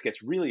Exodus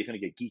gets really going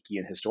to get geeky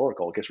and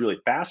historical, it gets really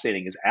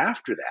fascinating, is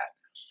after that,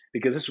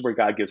 because this is where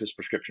God gives his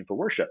prescription for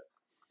worship.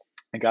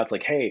 And God's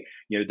like, hey,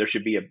 there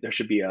should be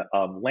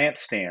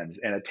lampstands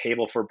and a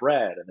table for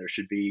bread, and there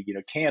should be,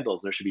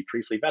 candles, there should be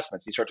priestly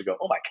vestments. You start to go,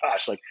 oh my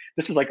gosh, like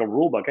this is like a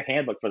rule book, a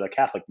handbook for the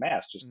Catholic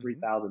Mass just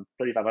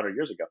 3,500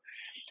 years ago.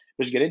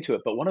 But you get into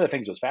it. But one of the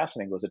things that was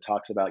fascinating was it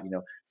talks about,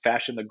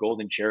 fashion the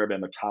golden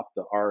cherubim atop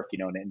the ark,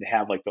 and to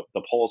have like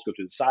the poles go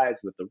through the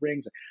sides with the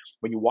rings.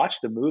 When you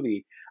watch the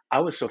movie, I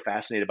was so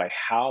fascinated by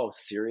how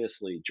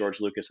seriously George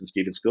Lucas and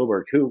Steven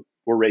Spielberg, who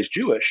were raised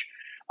Jewish,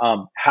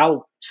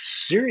 how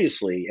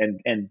seriously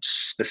and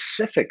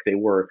specific they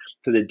were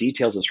to the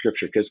details of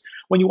scripture. Because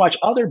when you watch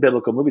other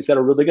biblical movies that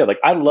are really good, like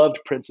I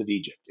loved Prince of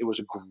Egypt. It was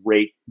a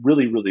great,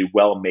 really, really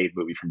well-made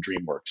movie from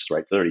DreamWorks,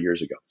 right, 30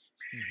 years ago.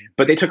 Mm-hmm.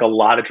 But they took a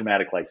lot of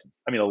dramatic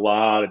license.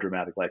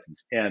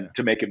 And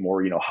to make it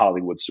more,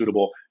 Hollywood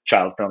suitable,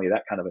 child friendly,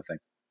 that kind of a thing.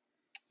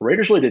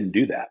 Raiders really didn't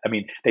do that. I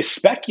mean, they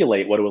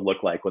speculate what it would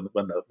look like when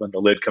the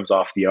lid comes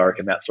off the ark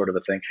and that sort of a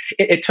thing.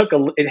 It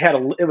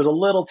was a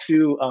little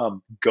too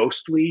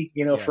ghostly,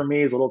 for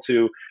me. It's a little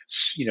too,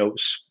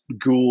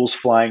 ghouls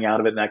flying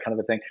out of it and that kind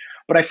of a thing.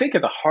 But I think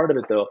at the heart of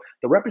it, though,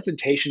 the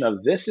representation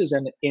of this is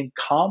an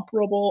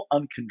incomparable,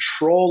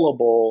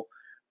 uncontrollable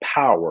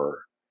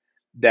power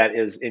that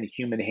is in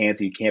human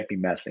hands you can't be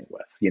messing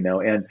with,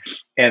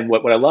 and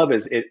what I love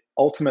is it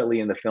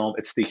ultimately in the film,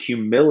 it's the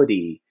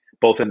humility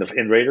both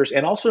in Raiders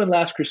and also in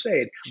Last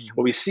Crusade. Mm-hmm.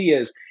 What we see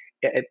is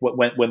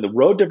when the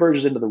road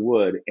diverges into the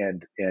wood,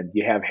 and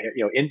you have,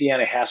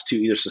 Indiana has to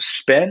either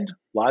suspend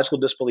logical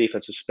disbelief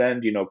and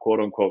suspend, quote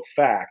unquote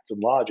facts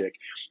and logic,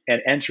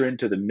 and enter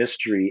into the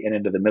mystery and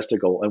into the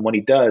mystical. And when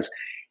he does,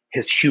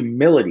 his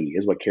humility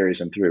is what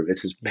carries him through.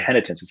 It's his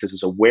penitence. It's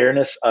his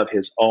awareness of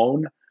his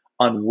own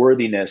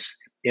unworthiness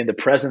in the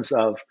presence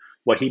of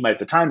what he might at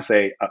the time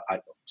say,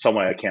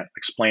 someone I can't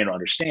explain or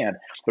understand,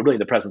 but really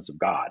the presence of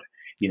God.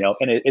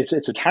 And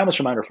it's a timeless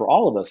reminder for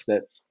all of us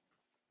that,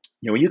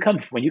 when you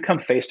come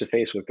face to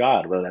face with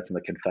God, whether that's in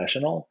the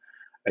confessional,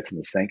 it's in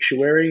the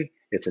sanctuary,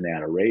 it's in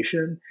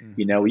adoration,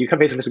 when you come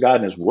face to face with God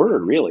in his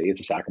word, really,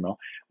 it's a sacramental.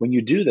 When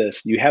you do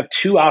this, you have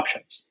two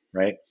options,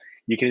 right?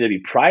 You can either be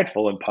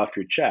prideful and puff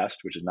your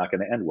chest, which is not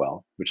going to end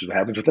well, which is what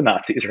happens with the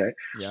Nazis, right?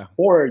 Yeah.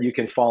 Or you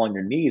can fall on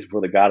your knees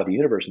before the God of the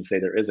universe and say,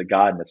 there is a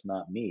God and it's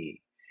not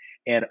me.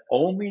 And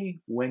only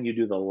when you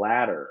do the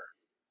latter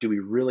do we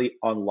really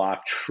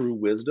unlock true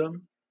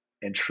wisdom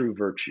and true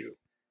virtue,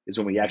 is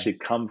when we actually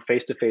come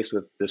face to face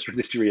with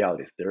these two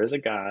realities. There is a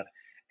God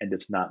and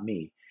it's not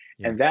me.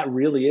 Yeah. And that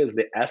really is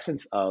the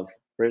essence of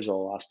Raiders of the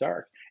Lost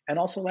Ark and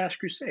also Last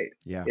Crusade.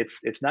 Yeah.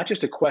 It's not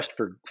just a quest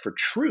for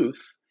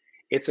truth.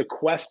 It's a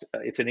quest.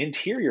 It's an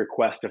interior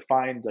quest to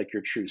find like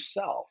your true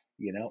self,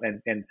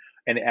 and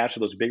answer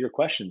those bigger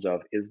questions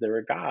of, is there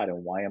a God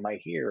and why am I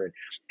here?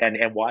 And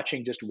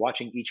watching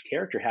each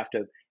character have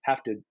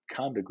to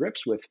come to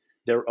grips with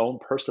their own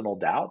personal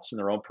doubts and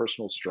their own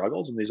personal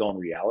struggles and these own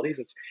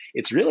realities.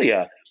 It's really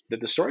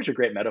the stories are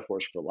great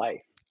metaphors for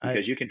life,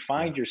 because you can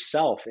find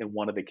yourself in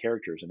one of the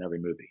characters in every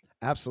movie.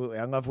 Absolutely.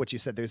 I love what you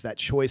said. There's that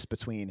choice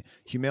between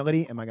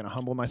humility. Am I going to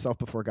humble myself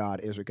before God?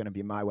 Is it going to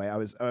be my way?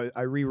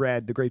 I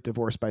reread The Great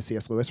Divorce by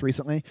C.S. Lewis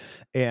recently,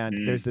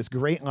 and there's this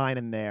great line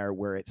in there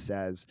where it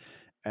says,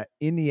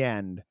 in the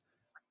end,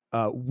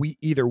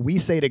 we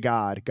say to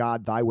God,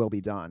 God, thy will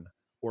be done.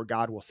 Or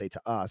God will say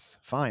to us,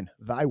 fine,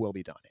 thy will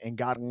be done. And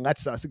God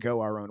lets us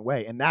go our own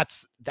way. And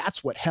that's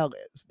what hell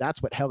is.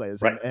 That's what hell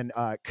is. Right. And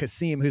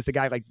Kasim, who's the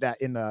guy like that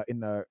in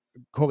the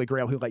Holy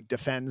Grail, who like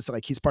defends,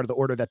 like he's part of the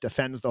order that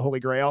defends the Holy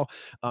Grail.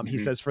 He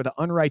says, for the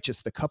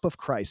unrighteous, the cup of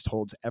Christ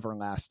holds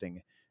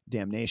everlasting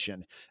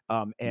damnation.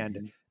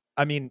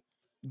 I mean,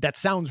 that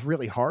sounds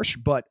really harsh,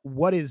 but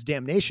what is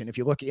damnation? If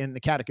you look in the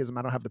catechism,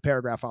 I don't have the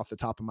paragraph off the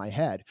top of my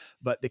head,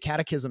 but the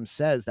catechism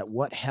says that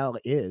what hell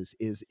is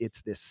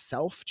it's this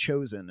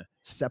self-chosen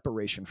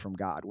separation from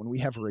God. When we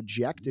have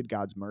rejected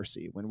God's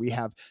mercy, when we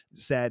have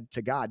said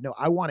to God, no,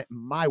 I want it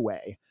my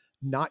way.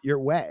 not your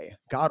way.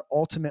 God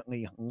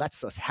ultimately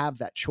lets us have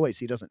that choice.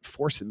 He doesn't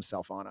force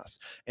himself on us.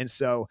 And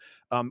so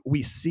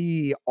we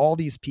see all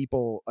these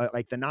people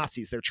like the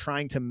Nazis, they're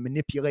trying to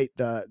manipulate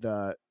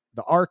the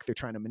Ark, they're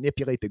trying to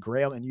manipulate the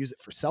Grail and use it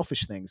for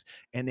selfish things,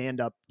 and they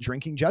end up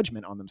drinking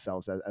judgment on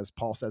themselves, as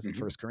Paul says in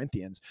 1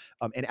 Corinthians.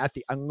 And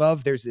I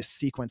love there's this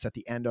sequence at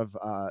the end of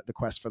the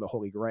quest for the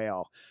Holy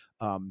Grail.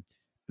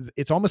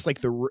 It's almost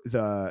like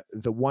the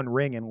One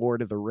Ring in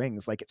Lord of the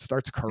Rings. Like it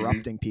starts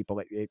corrupting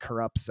people. It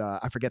corrupts.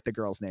 I forget the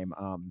girl's name.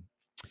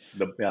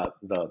 The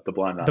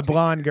blonde Nazi. The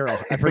blonde girl.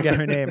 I forget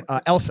her name.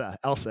 Elsa.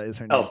 Elsa is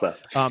her name. Elsa.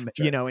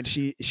 You know, and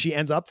she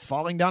ends up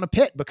falling down a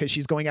pit because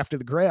she's going after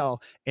the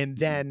Grail. And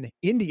then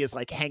Indy is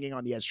like hanging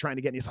on the edge trying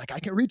to get, and he's like, I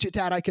can reach it,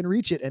 Dad. I can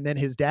reach it. And then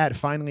his dad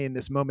finally, in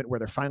this moment where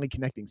they're finally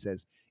connecting,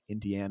 says,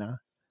 Indiana,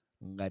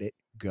 let it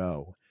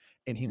go.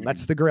 And he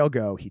lets the Grail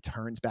go. He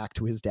turns back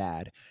to his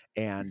dad.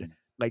 And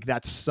like,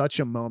 that's such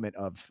a moment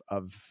of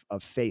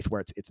faith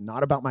where it's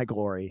not about my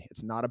glory.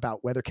 It's not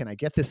about whether can I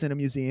get this in a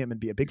museum and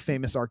be a big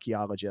famous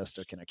archaeologist,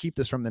 or can I keep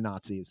this from the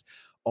Nazis?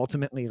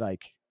 Ultimately,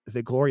 like,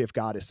 the glory of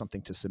God is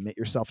something to submit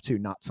yourself to,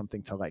 not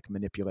something to like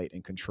manipulate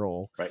and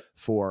control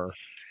for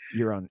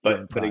your own.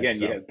 But again,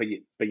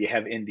 you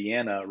have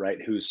Indiana, right?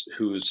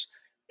 Who's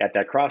at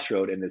that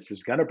crossroad, and this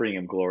is going to bring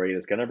him glory.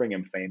 It's going to bring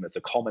him fame. It's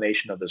a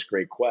culmination of this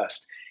great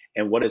quest.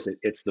 And what is it?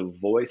 It's the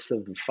voice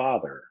of the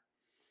Father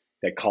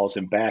that calls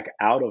him back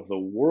out of the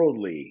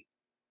worldly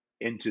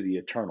into the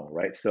eternal,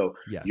 right? So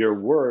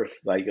your worth,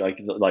 like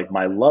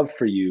my love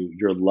for you,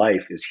 your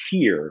life is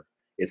here.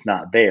 It's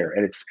not there.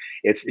 And it's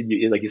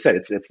like you said,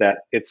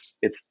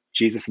 it's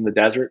Jesus in the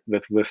desert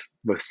with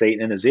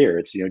Satan in his ear.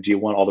 It's, do you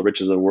want all the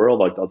riches of the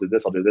world? I'll do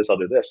this, I'll do this, I'll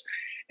do this.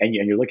 And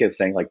you're looking at it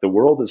saying, like, the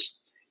world is,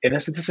 and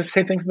this is the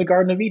same thing from the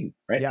Garden of Eden,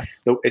 right?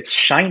 Yes. So it's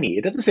shiny.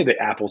 It doesn't say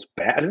the apple's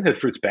bad. It doesn't say the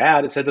fruit's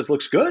bad. It says it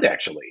looks good,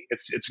 actually.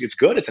 It's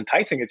good. It's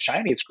enticing. It's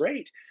shiny. It's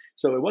great.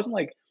 So it wasn't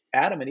like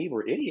Adam and Eve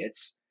were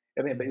idiots.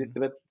 I mean,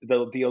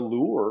 the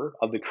allure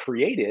of the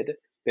created,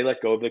 they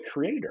let go of the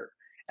creator.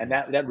 And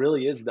that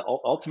really is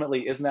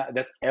ultimately, isn't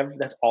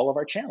that's all of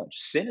our challenge.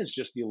 Sin is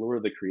just the allure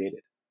of the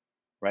created,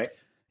 right?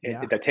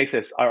 Yeah. That takes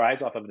our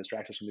eyes off of and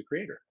distracts us from the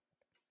creator.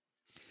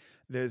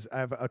 I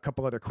have a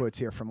couple other quotes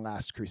here from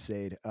Last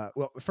Crusade.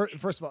 Well,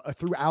 first of all,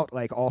 throughout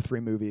like all three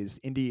movies,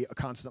 Indy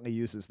constantly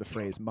uses the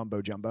phrase mumbo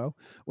jumbo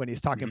when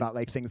he's talking about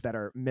like things that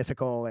are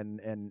mythical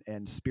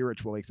and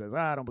spiritual. He says,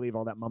 I don't believe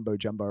all that mumbo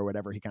jumbo or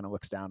whatever. He kind of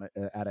looks down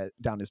at it,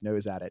 down his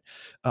nose at it.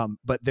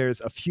 But there's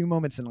a few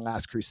moments in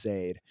Last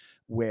Crusade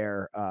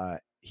where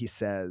he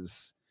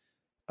says,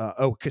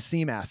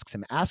 Kasim asks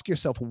him, ask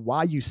yourself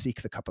why you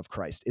seek the cup of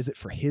Christ. Is it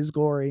for his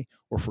glory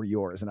or for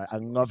yours? And I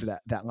love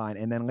that line.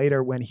 And then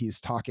later when he's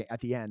talking at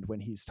the end,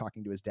 when he's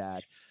talking to his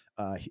dad,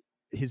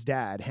 his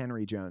dad,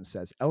 Henry Jones,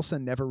 says, Elsa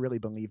never really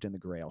believed in the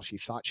Grail. She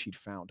thought she'd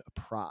found a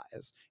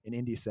prize. And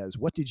Indy says,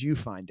 what did you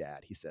find,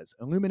 Dad? He says,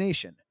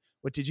 illumination.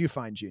 What did you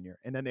find, Junior?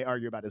 And then they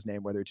argue about his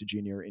name, whether it's a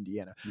Junior or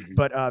Indiana.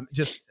 But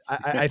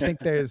I think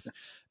there's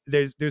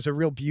a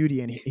real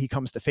beauty, and he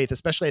comes to faith,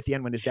 especially at the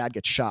end when his dad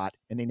gets shot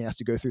and then he has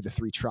to go through the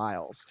 3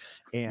 trials.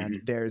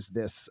 And there's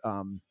this,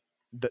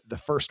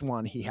 the first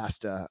one, he has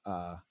to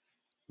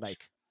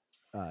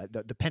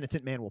the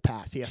penitent man will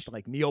pass. He has to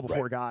like kneel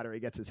before God, or he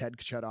gets his head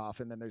cut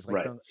off. And then there's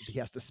like, he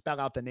has to spell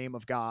out the name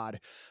of God.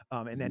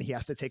 And then he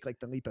has to take like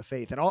the leap of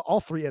faith, and all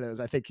 3 of those,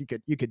 I think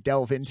you could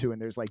delve into,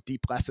 and there's like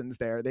deep lessons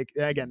there. They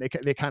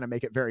kind of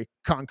make it very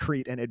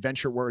concrete and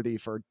adventure worthy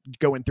for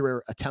going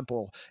through a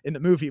temple in the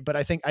movie. But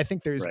I think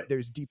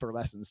there's deeper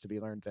lessons to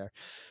be learned there.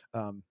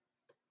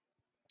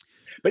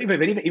 But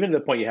even to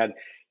the point you had,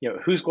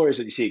 whose glory is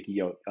it you seek,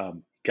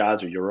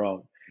 God's or your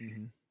own?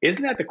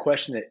 Isn't that the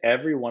question that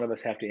every one of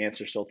us have to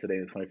answer still today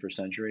in the 21st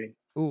century?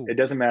 Ooh. It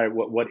doesn't matter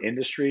what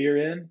industry you're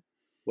in,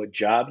 what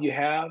job you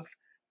have,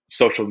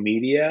 social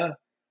media.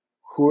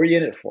 Who are you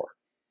in it for?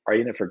 Are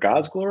you in it for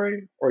God's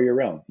glory or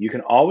your own? You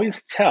can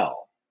always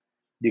tell.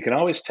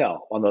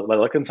 On the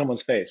look in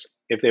someone's face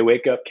if they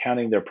wake up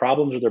counting their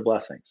problems or their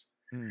blessings.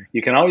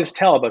 You can always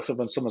tell about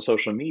someone's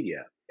social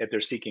media if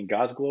they're seeking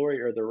God's glory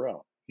or their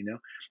own.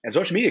 And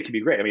social media can be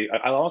great. I mean,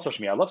 I love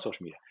social media. I love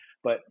social media.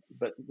 But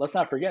let's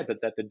not forget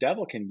that the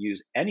devil can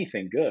use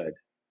anything good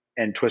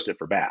and twist it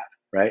for bad,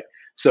 right?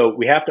 So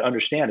we have to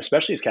understand,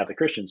 especially as Catholic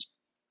Christians.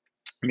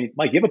 I mean,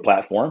 Mike, you have a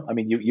platform. I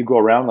mean, you go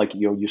around, like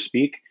you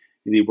speak,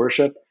 you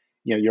worship.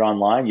 You're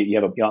online.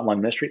 You have an online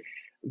ministry.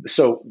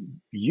 So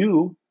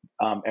you,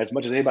 as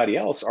much as anybody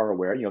else, are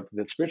aware.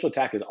 The spiritual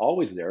attack is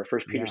always there.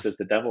 First Peter says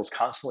the devil is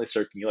constantly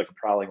searching you like a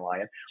prowling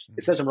lion.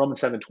 It says in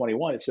Romans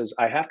 7:21, it says,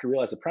 I have to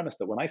realize the premise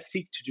that when I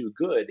seek to do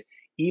good,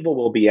 evil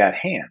will be at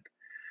hand.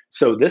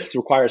 So this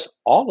requires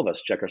all of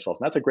us to check ourselves.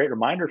 And that's a great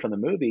reminder from the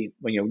movie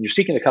when you're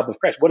seeking the cup of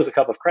Christ. What is the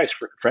cup of Christ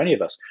for any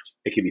of us?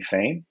 It could be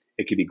fame.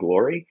 It could be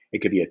glory.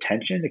 It could be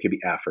attention. It could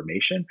be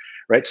affirmation,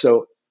 right?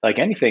 So like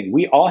anything,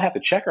 we all have to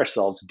check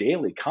ourselves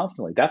daily,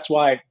 constantly. That's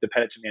why the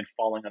penitent man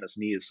falling on his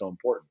knees is so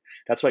important.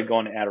 That's why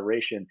going to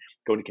adoration,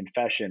 going to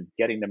confession,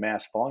 getting to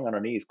mass, falling on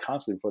our knees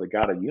constantly before the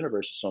God of the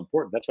universe is so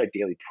important. That's why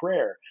daily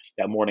prayer,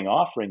 that morning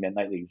offering, that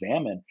nightly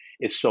examen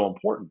is so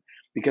important.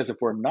 Because if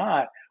we're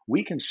not,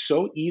 we can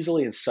so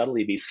easily and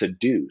subtly be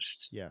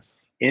seduced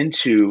Yes.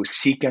 into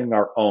seeking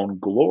our own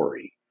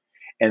glory.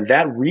 And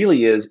that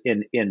really is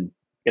in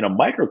a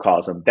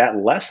microcosm, that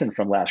lesson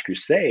from Last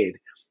Crusade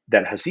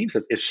that Hasim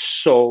says is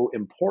so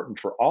important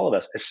for all of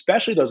us,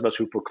 especially those of us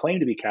who proclaim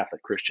to be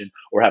Catholic Christian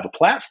or have a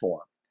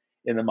platform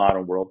in the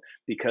modern world,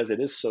 because it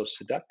is so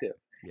seductive.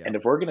 Yeah. And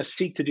if we're going to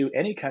seek to do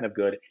any kind of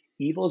good,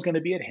 evil is going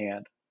to be at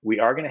hand. We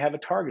are going to have a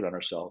target on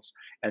ourselves.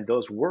 And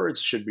those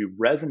words should be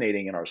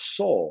resonating in our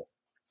soul.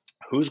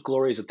 Whose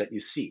glory is it that you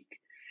seek?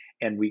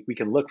 And we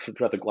can look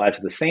throughout the lives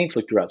of the saints,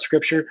 look throughout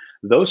Scripture.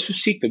 Those who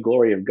seek the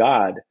glory of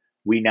God,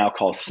 we now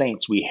call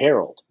saints, we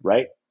herald,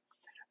 right?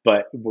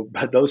 But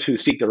those who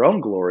seek their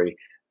own glory,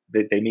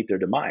 they meet their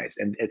demise.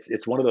 And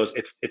it's one of those,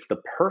 it's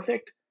the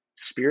perfect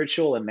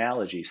spiritual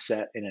analogy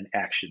set in an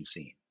action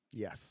scene.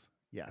 Yes.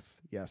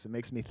 Yes, yes. It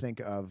makes me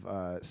think of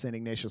St.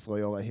 Ignatius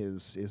Loyola.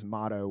 His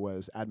motto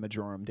was Ad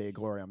Majorem Dei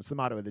Gloriam. It's the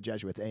motto of the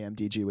Jesuits,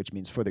 AMDG, which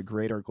means for the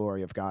greater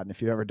glory of God. And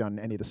if you've ever done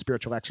any of the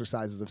spiritual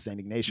exercises of St.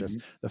 Ignatius,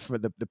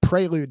 the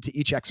prelude to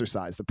each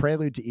exercise, the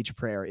prelude to each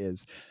prayer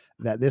is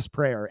that this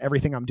prayer,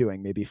 everything I'm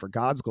doing, may be for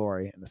God's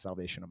glory and the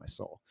salvation of my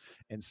soul.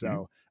 And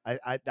so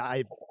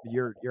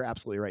you're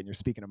absolutely right. And you're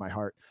speaking to my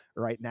heart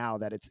right now,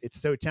 that it's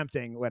so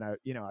tempting when I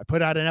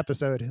put out an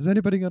episode. Is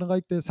anybody going to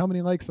like this? How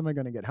many likes am I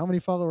going to get? How many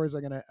followers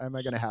am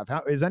I going to have?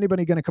 How is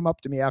anybody going to come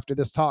up to me after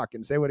this talk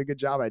and say what a good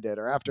job I did?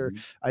 Or after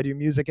I do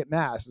music at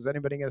Mass, is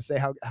anybody going to say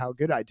how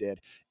good I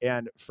did?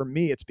 And for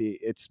me,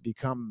 it's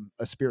become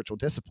a spiritual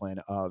discipline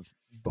of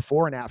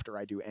before and after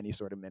I do any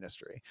sort of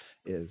ministry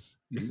is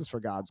this is for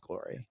God's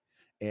glory.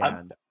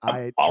 And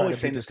I'm always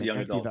saying this to young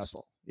adults.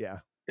 Vessel. Yeah.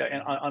 Yeah,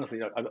 and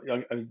honestly,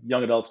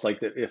 young adults, like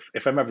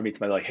if I'm ever meet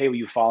somebody like, hey, will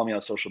you follow me on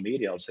social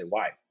media? I'll just say,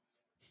 why?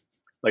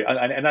 Like,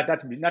 and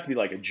not to be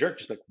like a jerk,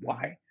 just like,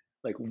 why?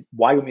 Like,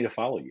 why want me to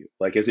follow you?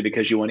 Like, is it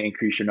because you want to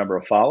increase your number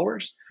of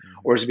followers,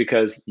 or is it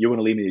because you want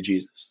to lead me to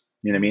Jesus?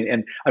 You know what I mean?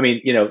 And I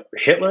mean,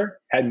 Hitler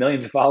had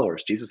millions of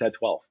followers. Jesus had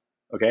 12.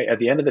 Okay, at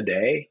the end of the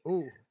day,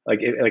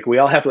 like we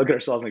all have to look at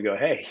ourselves and go,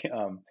 hey,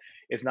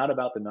 it's not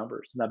about the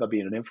numbers. It's not about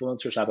being an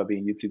influencer. It's not about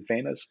being YouTube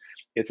famous.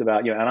 It's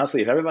about, and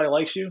honestly, if everybody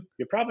likes you,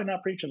 you're probably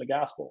not preaching the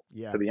gospel,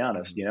 to be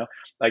honest,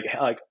 like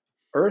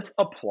earth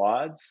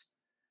applauds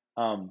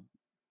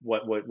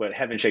what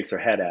heaven shakes their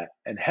head at,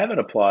 and heaven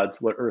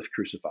applauds what earth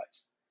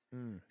crucifies.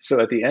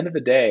 So at the end of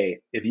the day,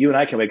 if you and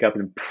I can wake up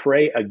and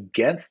pray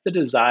against the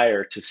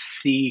desire to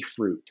see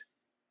fruit,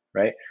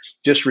 right?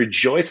 Just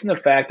rejoice in the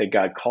fact that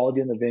God called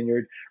you in the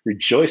vineyard.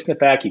 Rejoice in the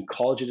fact he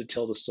called you to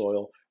till the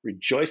soil.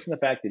 Rejoice in the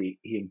fact that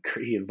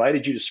he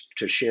invited you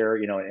to share,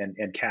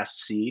 and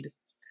cast seed.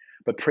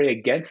 But pray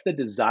against the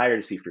desire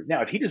to see fruit.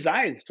 Now, if he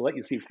decides to let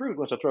you see fruit,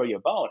 wants to throw you a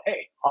bone,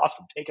 hey,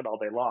 awesome, take it all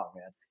day long,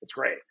 man. It's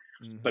great.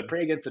 But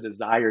pray against the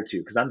desire to,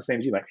 because I'm the same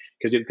as you, Mike.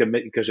 Because the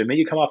minute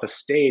you come off a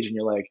stage and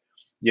you're like,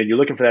 you're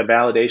looking for that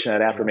validation,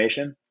 that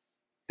affirmation,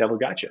 devil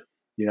got you.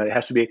 It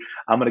has to be,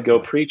 I'm going to go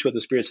preach what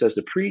the Spirit says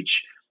to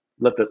preach.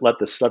 Let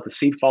the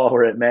seed fall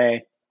where it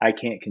may. I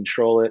can't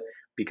control it,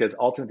 because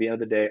ultimately, at the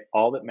end of the day,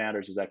 all that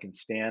matters is I can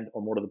stand,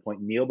 or more to the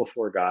point, kneel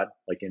before God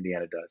like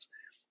Indiana does,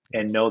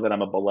 and know that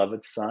I'm a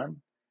beloved son,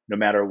 no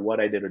matter what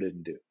I did or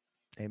didn't do.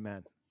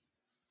 Amen.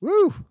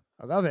 Woo!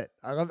 I love it.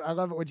 I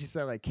love it when you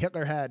said like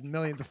Hitler had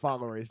millions of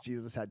followers,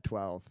 Jesus had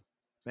 12.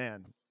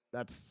 Man,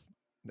 that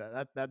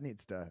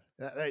needs to.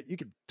 You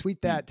could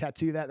tweet that,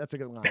 tattoo that. That's a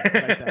good line. I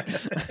like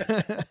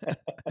that.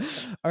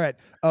 All right.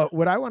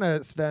 What I want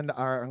to spend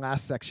our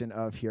last section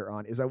of here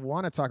on is I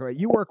want to talk about.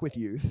 You work with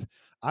youth.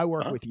 I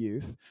work with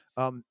youth.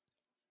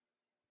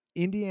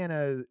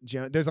 Indiana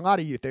Jones. There's a lot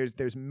of youth.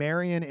 There's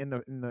Marion in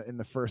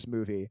the first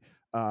movie,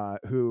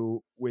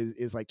 who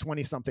is like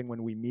 20 something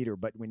when we meet her,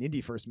 but when Indy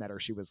first met her,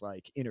 she was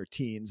like in her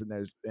teens. And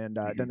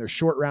then there's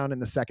Short Round in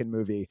the second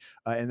movie,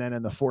 and then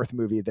in the fourth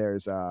movie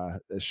there's Shia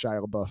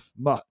LaBeouf.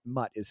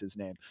 Mutt is his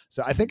name.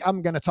 So I think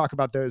I'm going to talk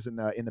about those in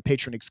the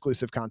patron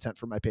exclusive content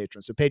for my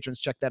patrons. So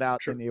patrons, check that out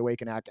in the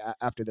Awaken Act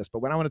after this. But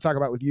what I want to talk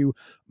about with you,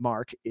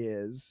 Mark,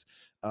 is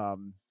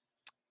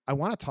I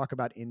want to talk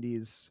about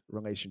Indy's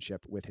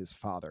relationship with his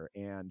father.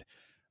 And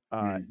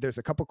there's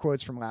a couple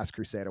quotes from Last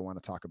Crusade I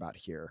want to talk about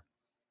here,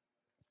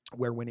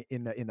 where when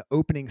in the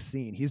opening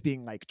scene, he's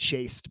being like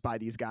chased by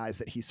these guys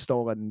that he's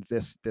stolen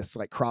this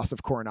like cross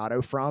of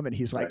Coronado from. And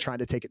he's like trying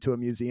to take it to a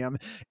museum,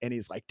 and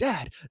he's like,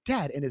 Dad.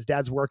 And his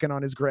dad's working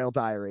on his Grail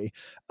diary.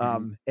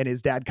 And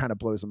his dad kind of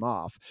blows him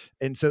off.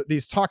 And so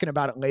he's talking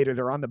about it later.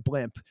 They're on the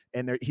blimp,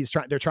 and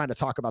they're trying to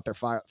talk about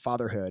their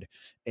fatherhood.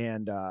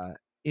 And,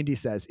 Indy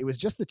says, it was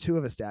just the two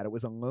of us, Dad. It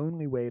was a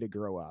lonely way to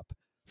grow up.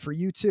 For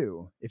you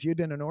too. If you'd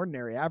been an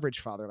ordinary average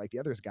father like the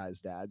other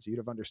guys' dads, you'd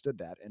have understood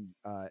that. And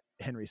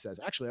Henry says,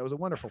 actually, I was a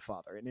wonderful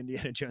father. And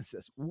Indiana Jones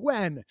says,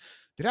 when?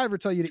 Did I ever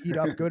tell you to eat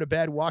up, go to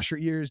bed, wash your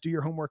ears, do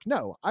your homework?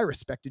 No, I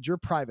respected your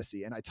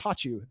privacy, and I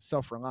taught you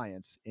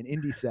self-reliance. And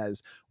Indy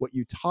says, what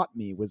you taught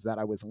me was that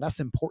I was less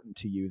important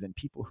to you than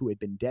people who had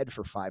been dead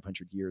for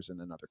 500 years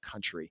in another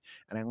country.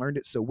 And I learned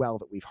it so well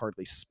that we've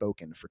hardly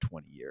spoken for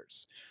 20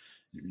 years.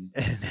 And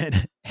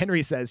then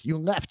Henry says, you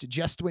left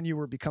just when you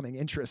were becoming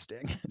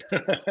interesting.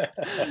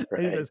 Right.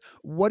 And he says,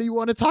 what do you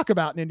want to talk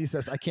about? And Indy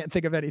says, I can't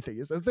think of anything.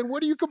 He says, then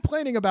what are you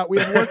complaining about? We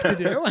have work to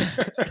do.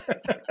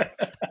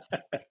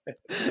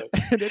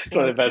 It's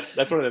one of the best.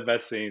 That's one of the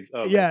best scenes.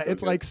 Oh, yeah. So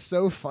it's good. like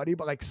so funny,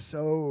 but like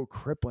so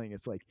crippling.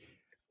 It's like,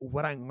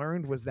 what I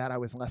learned was that I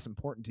was less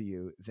important to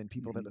you than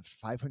people that lived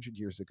 500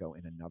 years ago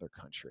in another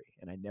country.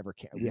 And I never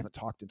can. We haven't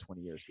talked in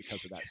 20 years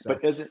because of that. So,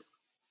 but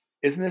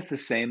isn't this the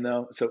same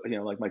though? So,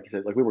 like Mike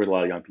said, like we were with a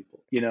lot of young people,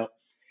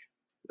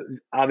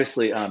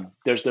 obviously,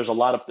 there's a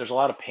lot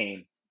of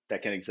pain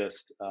that can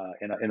exist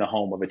in the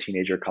home of a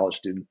teenager, college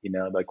student.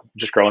 Like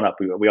just growing up,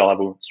 we all have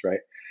wounds, right?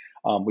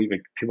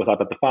 People thought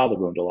that the father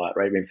wound a lot,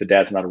 right? Maybe if the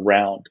dad's not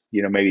around,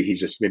 maybe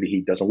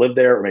he doesn't live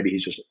there, or maybe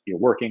he's just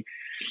working.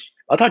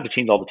 I talk to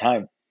teens all the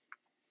time,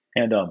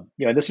 and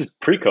this is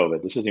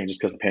pre-COVID. This isn't even just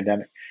because of the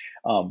pandemic.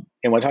 And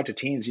when I talk to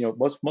teens,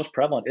 most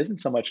prevalent isn't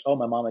so much, oh,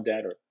 my mom and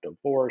dad are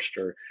divorced,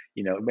 or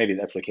maybe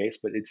that's the case,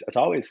 but it's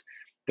always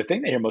the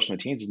thing they hear most from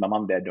the teens is my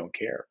mom and dad don't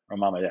care, or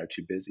mom and dad are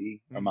too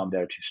busy, or mom and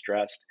dad are too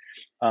stressed.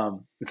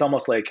 It's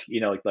almost like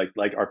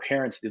like our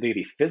parents, they can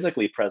be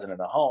physically present in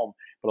the home,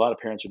 but a lot of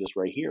parents are just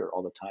right here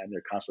all the time.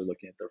 They're constantly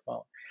looking at their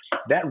phone.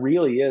 That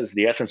really is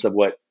the essence of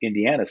what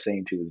Indiana's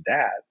saying to his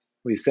dad.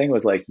 What he's saying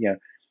was like,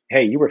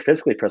 hey, you were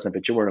physically present,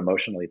 but you weren't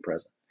emotionally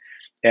present.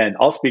 And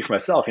I'll speak for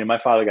myself. My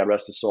father, God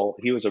rest his soul,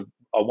 he was a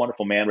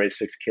wonderful man, raised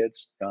 6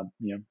 kids.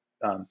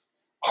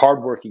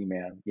 Hardworking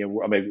man.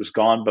 Was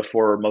gone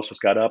before most of us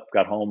got up,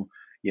 got home.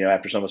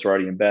 After some of us were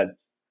already in bed,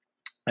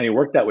 and he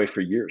worked that way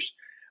for years.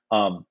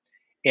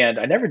 And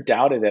I never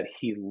doubted that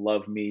he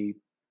loved me.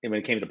 And when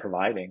it came to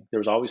providing, there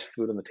was always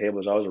food on the table. There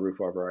was always a roof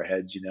over our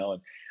heads.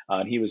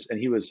 And he was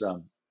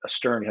a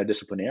stern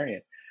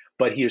disciplinarian,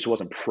 but he just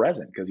wasn't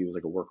present because he was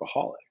like a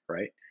workaholic,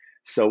 right?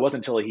 So it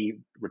wasn't until he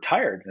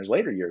retired in his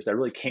later years that I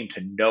really came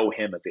to know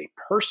him as a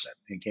person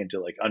and came to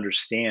like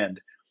understand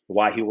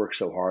why he worked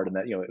so hard, and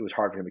that it was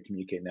hard for him to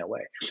communicate in that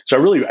way. So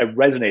I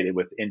resonated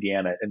with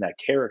Indiana in that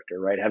character,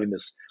 right? Having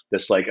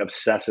this like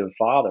obsessive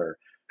father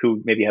who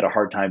maybe had a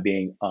hard time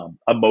being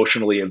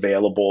emotionally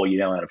available,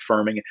 and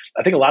affirming.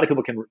 I think a lot of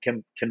people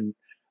can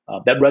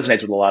that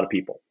resonates with a lot of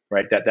people,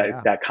 right?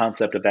 That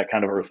concept of that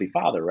kind of earthly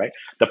father, right?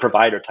 The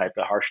provider type,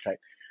 the harsh type.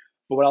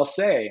 But what I'll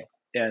say,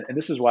 and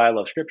this is why I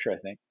love Scripture, I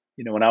think.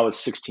 When I was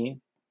 16,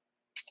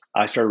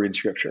 I started reading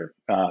Scripture.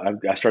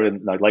 I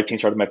started, like Life Team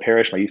started my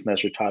parish. My youth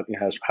minister taught me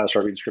how to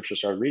start reading Scripture.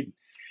 Started reading,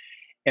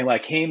 and what I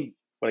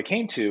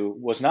came to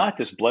was not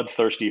this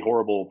bloodthirsty,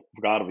 horrible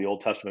God of the Old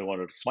Testament who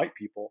wanted to smite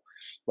people.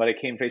 What I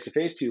came face to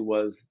face to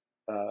was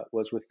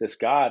with this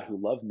God who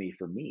loved me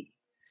for me.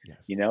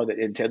 Yes.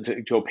 That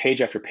to go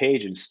page after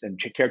page and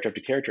character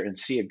after character and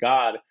see a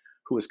God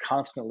who is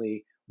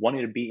constantly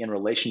wanting to be in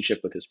relationship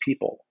with His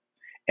people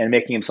and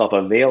making Himself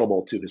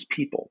available to His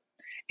people,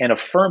 and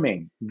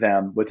affirming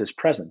them with His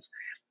presence.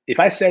 If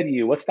I said to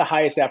you, what's the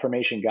highest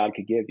affirmation God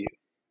could give you?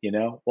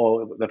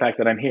 Well, the fact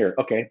that I'm here.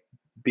 Okay.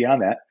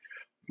 Beyond that,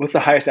 what's the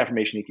highest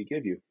affirmation He could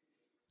give you?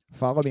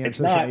 Follow me on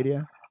social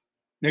media.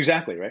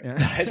 Exactly, right? Yeah.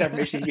 The highest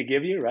affirmation He could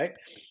give you, right?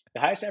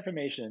 The highest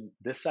affirmation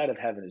this side of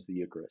heaven is the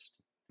Eucharist.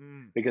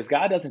 Because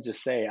God doesn't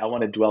just say, I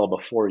want to dwell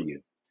before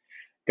you.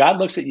 God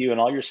looks at you and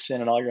all your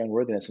sin and all your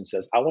unworthiness and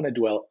says, I want to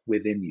dwell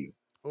within you.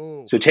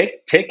 Ooh. So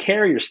take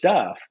care of your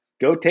stuff.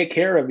 Go take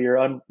care of your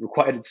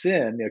unrequited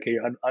sin, your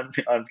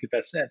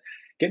unconfessed sin.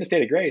 Get in a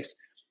state of grace.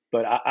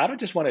 But I don't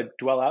just want to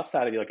dwell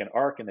outside of you like an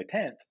ark in the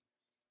tent.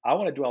 I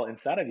want to dwell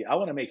inside of you. I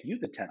want to make you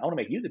the tent. I want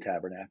to make you the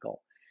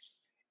tabernacle.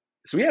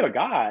 So we have a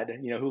God,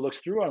 who looks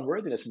through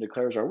unworthiness and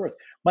declares our worth.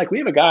 Mike, we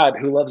have a God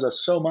who loves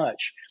us so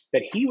much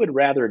that He would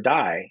rather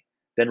die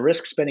than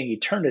risk spending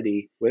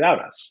eternity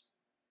without us.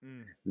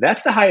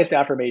 That's the highest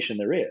affirmation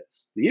there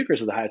is. The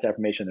Eucharist is the highest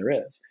affirmation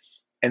there is.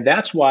 And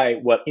that's why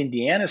what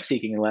Indiana's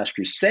seeking in Last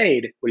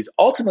Crusade, what he's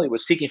ultimately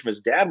was seeking from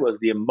his dad, was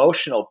the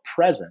emotional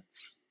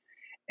presence.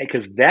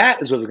 Because that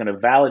is what was going to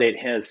validate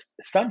his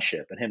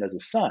sonship and him as a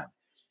son.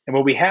 And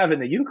what we have in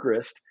the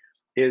Eucharist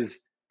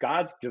is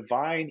God's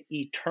divine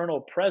eternal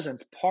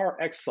presence par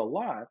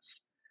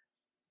excellence,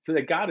 so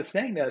that God is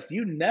saying to us,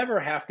 you never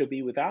have to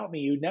be without me.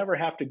 You never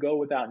have to go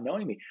without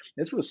knowing me.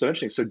 This was so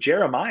interesting. So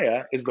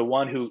Jeremiah is the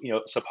one who,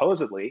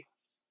 supposedly,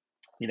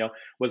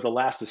 was the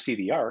last to see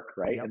the ark,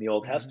 right, in the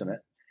Old Testament.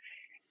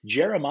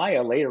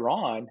 Jeremiah later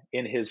on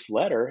in his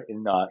letter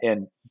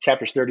in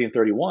chapters 30 and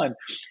 31,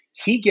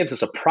 he gives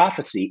us a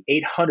prophecy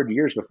 800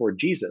 years before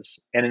Jesus.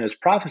 And in his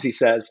prophecy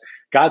says,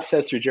 God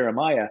says through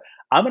Jeremiah,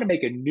 I'm going to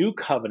make a new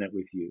covenant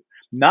with you,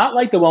 not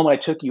like the one when I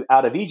took you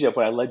out of Egypt,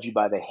 when I led you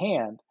by the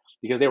hand,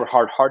 because they were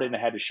hard-hearted and I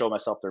had to show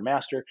myself their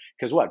master.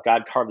 Because what?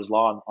 God carved His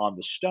law on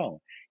the stone.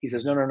 He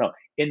says, no.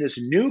 In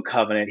this new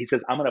covenant, He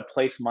says, I'm going to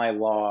place my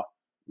law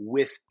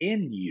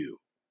within you,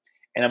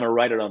 and I'm going to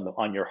write it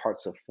on your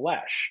hearts of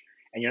flesh.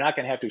 And you're not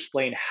going to have to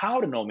explain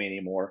how to know me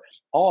anymore.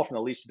 All from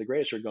the least to the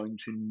greatest are going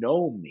to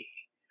know me.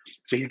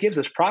 So he gives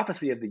this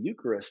prophecy of the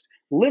Eucharist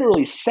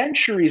literally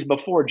centuries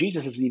before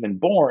Jesus is even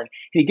born.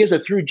 He gives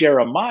it through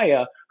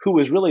Jeremiah, who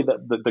is really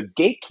the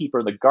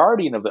gatekeeper, the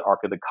guardian of the Ark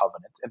of the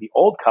Covenant and the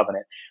Old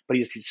Covenant. But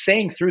he's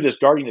saying through this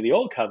guardian of the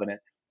Old Covenant,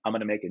 I'm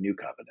going to make a new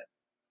covenant.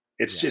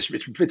 It's just,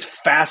 it's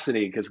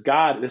fascinating because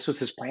God, this was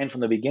his plan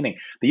from the beginning.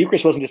 The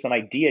Eucharist wasn't just an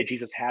idea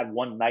Jesus had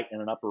one night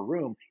in an upper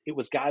room. It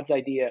was God's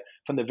idea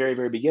from the very,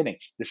 very beginning.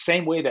 The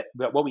same way that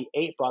what we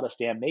ate brought us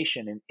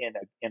damnation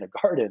in a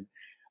garden.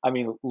 I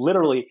mean,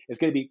 literally, it's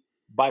going to be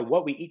by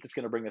what we eat that's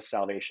going to bring us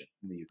salvation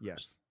in the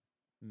Eucharist.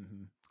 Yes.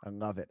 Mm-hmm. I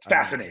love it. It's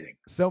fascinating.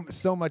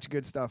 So much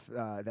good stuff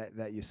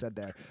that you said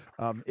there.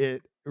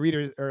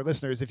 Readers or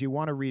listeners, if you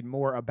want to read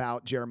more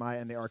about Jeremiah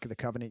and the Ark of the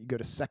Covenant, you go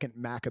to 2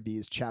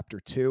 Maccabees chapter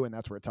 2, and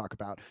that's where it talk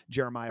about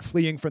Jeremiah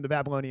fleeing from the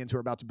Babylonians who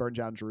are about to burn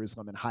down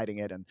Jerusalem and hiding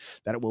it, and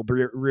that it will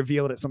be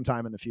revealed at some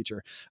time in the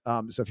future.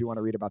 So if you want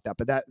to read about that,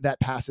 but that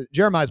passage,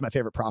 Jeremiah is my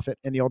favorite prophet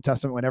in the Old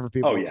Testament. Whenever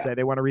people say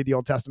they want to read the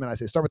Old Testament, I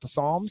say start with the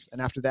Psalms,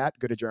 and after that,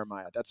 go to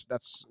Jeremiah.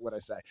 That's what I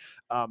say.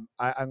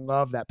 I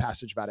love that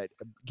passage about it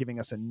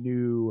giving us a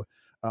new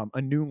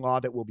law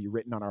that will be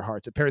written on our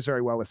hearts. It pairs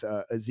very well with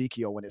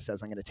Ezekiel when it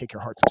says, I'm going to take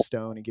your hearts of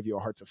stone and give you a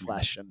hearts of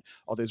flesh, and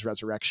all those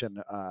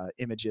resurrection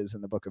images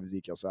in the book of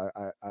Ezekiel. So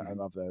I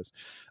love those.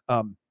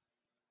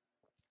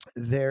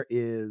 There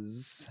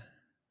is,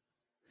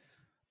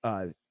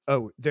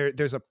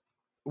 there's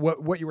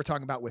what you were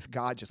talking about with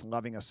God just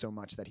loving us so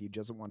much that he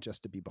doesn't want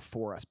just to be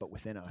before us, but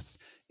within us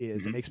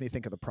is, it makes me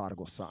think of the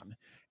prodigal son.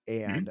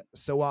 And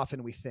so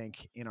often we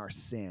think in our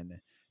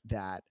sin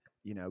that,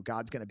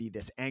 God's going to be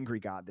this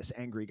angry God, this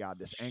angry God,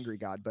 this angry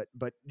God.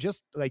 But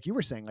just like you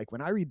were saying, like when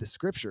I read the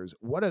scriptures,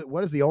 what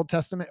is the Old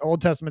Testament?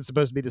 Old Testament's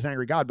supposed to be this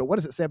angry God, but what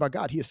does it say about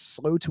God? He is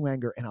slow to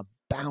anger and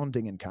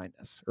abounding in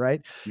kindness,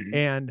 right?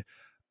 And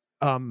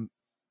I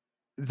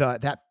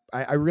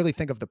really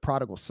think of the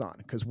prodigal son,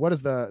 because what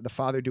does the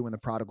father do when the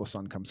prodigal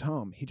son comes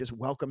home? He just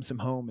welcomes him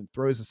home and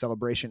throws a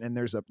celebration. And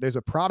there's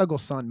a prodigal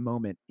son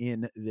moment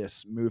in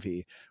this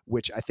movie,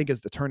 which I think is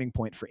the turning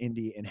point for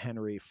Indy and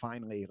Henry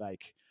finally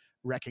like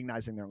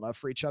recognizing their love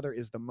for each other.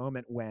 Is the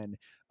moment when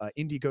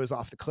Indy goes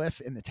off the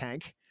cliff in the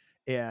tank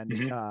and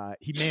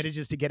he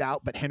manages to get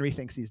out, but Henry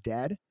thinks he's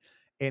dead.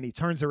 And he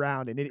turns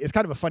around, and it's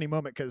kind of a funny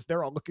moment because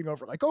they're all looking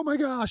over like, oh my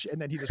gosh. And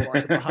then he just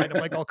walks up behind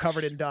him, like all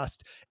covered in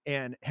dust.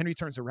 And Henry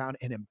turns around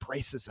and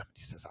embraces him.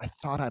 He says, I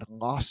thought I'd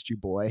lost you,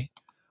 boy.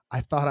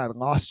 I thought I'd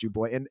lost you,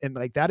 boy. And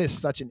like, that is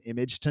such an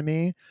image to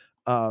me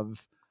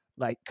of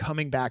like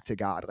coming back to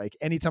God. Like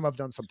anytime I've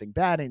done something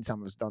bad,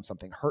 anytime I've done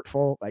something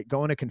hurtful, like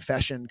going to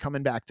confession,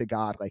 coming back to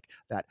God, like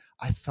that,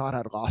 I thought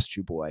I'd lost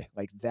you, boy.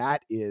 Like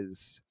that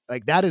is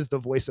the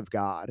voice of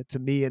God to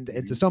me and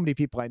to so many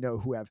people I know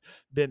who have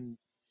been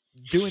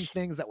doing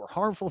things that were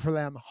harmful for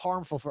them,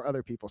 harmful for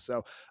other people.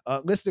 So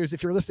listeners,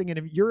 if you're listening and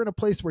if you're in a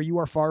place where you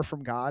are far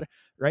from God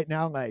right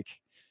now,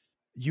 like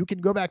you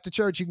can go back to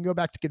church, you can go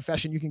back to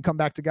confession, you can come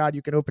back to God,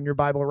 you can open your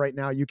Bible right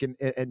now, you can,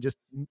 and just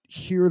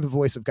hear the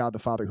voice of God, the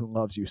Father who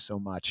loves you so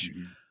much.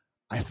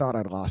 I thought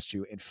I'd lost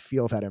you, and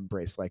feel that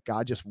embrace. Like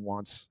God just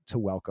wants to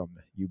welcome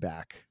you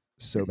back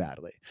so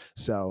badly.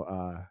 So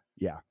I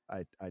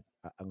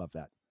love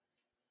that.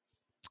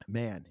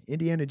 Man,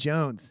 Indiana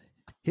Jones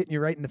hitting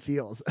you right in the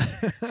feels.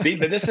 See,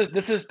 but this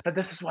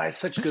is why it's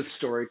such good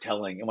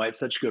storytelling and why it's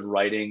such good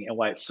writing and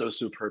why it's so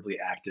superbly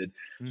acted.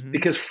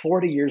 Because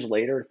 40 years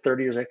later,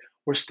 30 years later,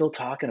 we're still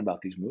talking about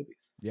these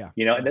movies. Yeah.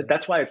 And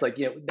that's why it's like,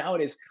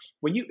 nowadays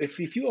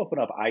if you open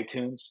up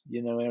iTunes,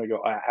 or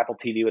go Apple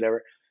TV,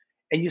 whatever,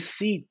 and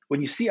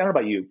when you see, I don't know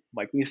about you,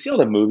 Mike, when you see all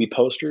the movie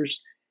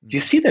posters, do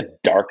you see the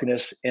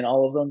darkness in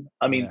all of them?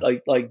 I mean,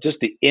 like just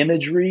the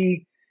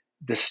imagery,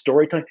 the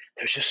storytelling,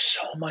 there's just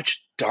so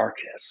much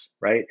darkness,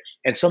 right?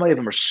 And so many of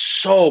them are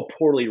so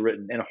poorly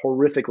written and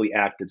horrifically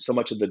acted, so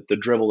much of the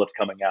drivel that's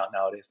coming out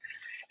nowadays.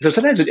 So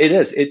sometimes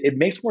it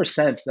makes more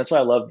sense. That's why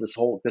I love this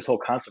whole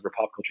concept for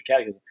pop culture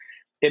catechism.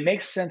 It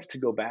makes sense to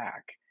go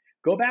back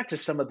to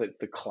some of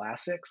the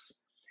classics,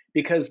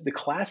 because the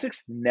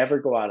classics never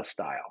go out of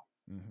style.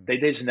 They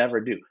just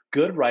never do.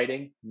 Good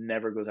writing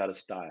never goes out of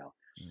style.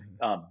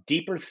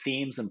 Deeper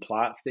themes and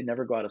plots, they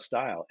never go out of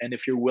style. And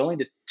if you're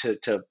willing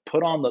to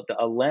put on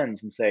a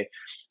lens and say,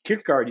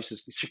 Kierkegaard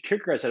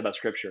said about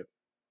Scripture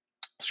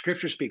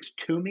speaks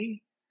to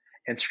me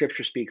and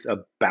Scripture speaks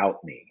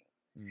about me.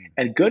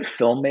 And good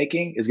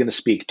filmmaking is going to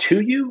speak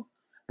to you,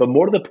 but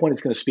more to the point,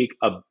 it's going to speak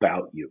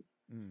about you.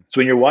 So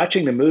when you're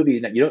watching the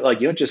movie, you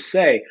don't just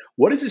say,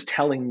 what is this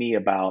telling me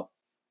about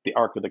the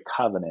Ark of the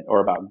Covenant or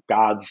about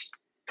God's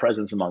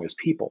presence among his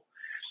people?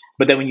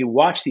 But then when you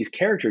watch these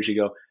characters, you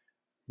go,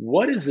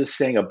 what is this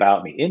saying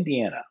about me?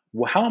 Indiana,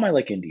 how am I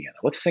like Indiana?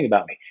 What's it saying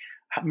about me?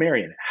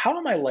 Marion, how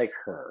am I like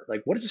her?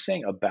 Like, what is it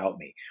saying about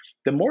me?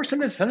 The more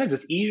sometimes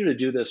it's easier to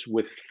do this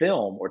with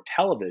film or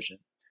television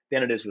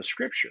than it is with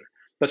Scripture.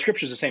 But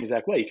Scripture is the same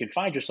exact way. You can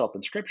find yourself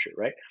in Scripture,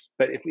 right?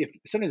 But if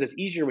sometimes it's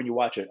easier when you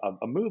watch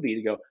a movie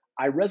to go,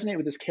 I resonate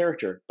with this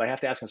character, but I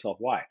have to ask myself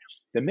why.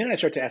 The minute I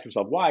start to ask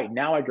myself why,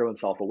 now I grow in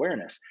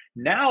self-awareness.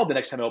 Now the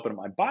next time I open up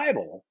my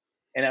Bible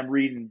and I'm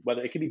reading,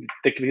 whether it could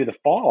be the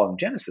fall in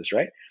Genesis,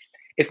 right?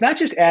 It's not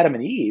just Adam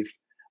and Eve.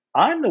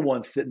 I'm the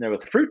one sitting there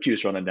with fruit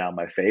juice running down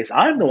my face.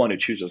 I'm the one who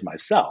chooses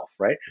myself,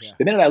 right? Yeah.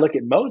 The minute I look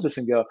at Moses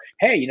and go,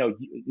 hey,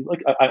 look,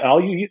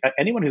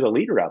 anyone who's a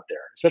leader out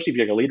there, especially if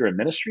you're like a leader in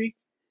ministry,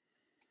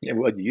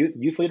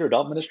 youth leader,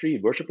 adult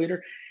ministry, worship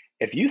leader,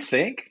 if you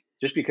think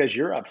just because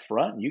you're up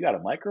front and you got a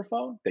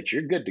microphone that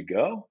you're good to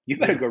go, you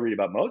better go read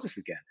about Moses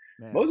again.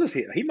 Man. Moses,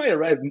 he might have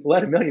led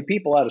 1 million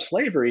people out of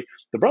slavery.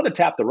 The brother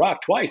tapped the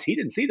rock twice. He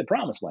didn't see the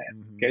promised land.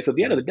 Mm-hmm. Okay, so at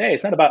the end of the day,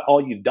 it's not about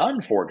all you've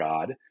done for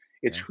God.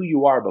 It's who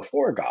you are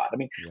before God. I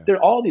mean, there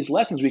are all these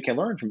lessons we can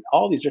learn from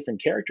all these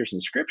different characters in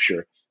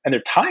Scripture, and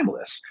they're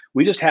timeless.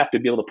 We just have to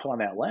be able to put on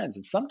that lens.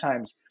 And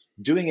sometimes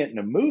doing it in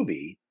a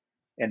movie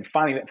and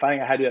finding out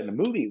how to do that in a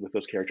movie with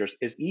those characters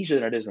is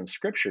easier than it is in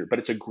Scripture, but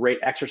it's a great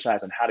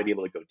exercise on how to be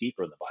able to go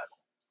deeper in the Bible.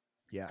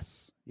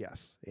 Yes.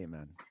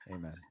 Amen.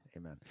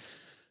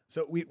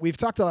 So we've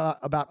talked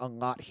about a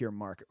lot here,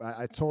 Mark.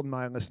 I told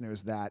my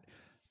listeners that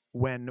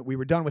when we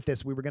were done with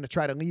this, we were going to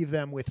try to leave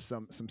them with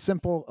some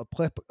simple,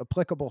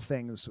 applicable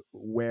things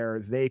where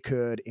they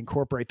could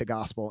incorporate the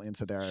gospel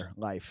into their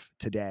life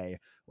today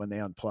when they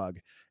unplug.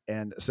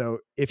 And so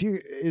if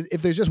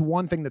there's just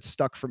one thing that's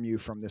stuck from you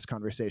from this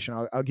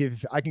conversation,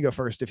 I can go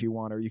first if you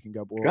want, or you can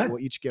go. We'll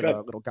each give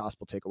a little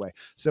gospel takeaway.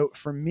 So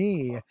for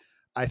me,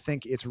 I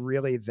think it's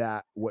really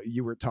that what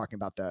you were talking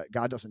about, that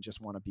God doesn't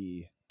just want to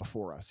be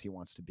before us. He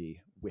wants to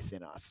be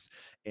within us.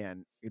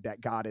 And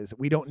that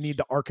we don't need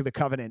the Ark of the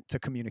Covenant to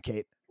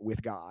communicate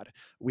with God.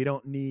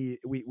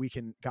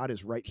 God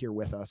is right here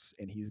with us,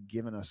 and he's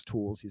given us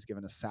tools. He's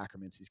given us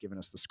sacraments. He's given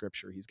us the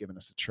Scripture. He's given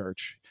us the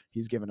church.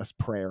 He's given us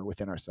prayer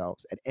within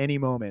ourselves. At any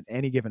moment,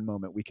 any given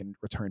moment, we can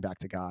return back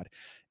to God,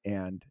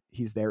 and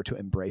he's there to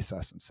embrace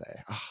us and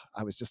say,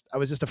 I was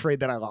just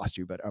afraid that I lost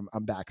you, but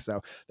I'm back.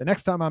 So the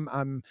next time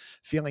I'm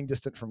feeling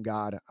distant from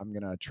God, I'm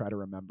going to try to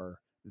remember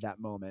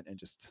that moment and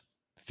just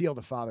feel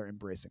the Father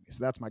embracing me.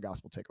 So that's my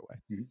gospel takeaway.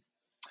 Mm-hmm.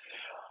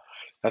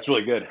 That's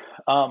really good.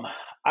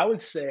 I would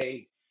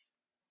say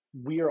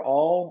we are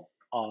all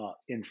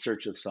in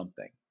search of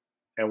something,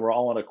 and we're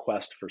all on a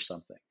quest for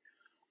something.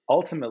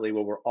 Ultimately,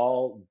 what we're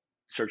all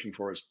searching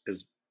for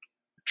is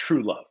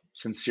true love,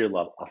 sincere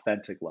love,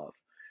 authentic love,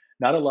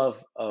 not a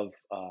love of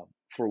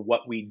for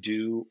what we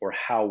do or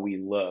how we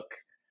look,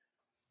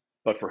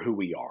 but for who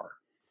we are.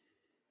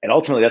 And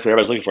ultimately, that's what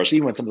everybody's looking for. So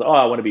even when someone's,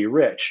 I want to be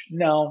rich.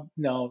 No,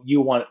 you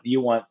want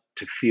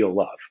to feel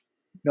love.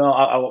 No,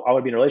 I want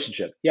to be in a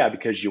relationship. Yeah,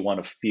 because you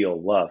want to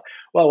feel love.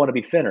 Well, I want to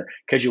be thinner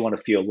because you want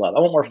to feel love. I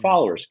want more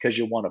followers because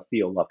you want to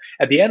feel love.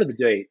 At the end of the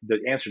day, the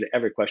answer to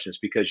every question is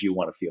because you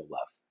want to feel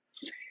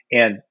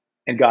love.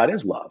 And God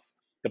is love.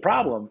 The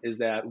problem is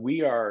that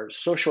we are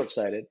so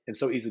short-sighted and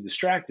so easily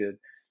distracted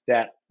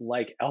that,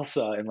 like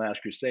Elsa in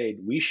Last Crusade,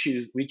 we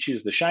choose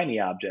the shiny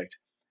object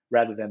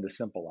rather than the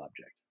simple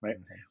object, right?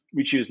 Mm-hmm.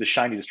 We choose the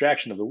shiny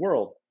distraction of the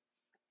world,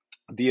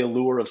 the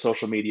allure of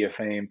social media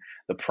fame,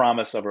 the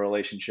promise of a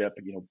relationship,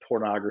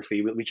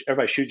 pornography.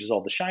 Everybody chooses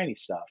all the shiny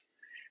stuff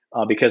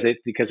because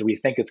we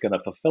think it's going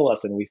to fulfill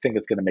us and we think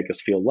it's going to make us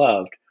feel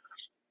loved.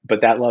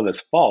 But that love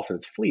is false and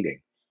it's fleeting.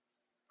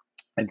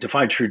 And to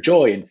find true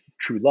joy and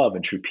true love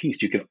and true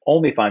peace, you can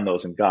only find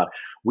those in God.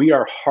 We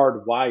are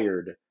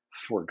hardwired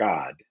for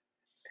God.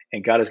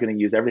 And God is going to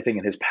use everything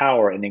in his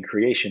power and in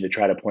creation to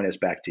try to point us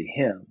back to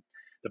him.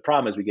 The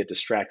problem is we get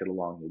distracted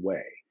along the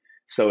way.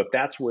 So if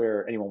that's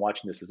where anyone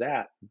watching this is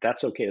at,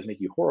 that's okay. It doesn't make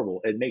you horrible.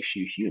 It makes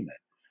you human.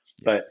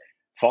 Yes. But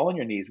fall on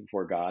your knees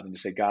before God and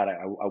just say, God,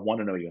 I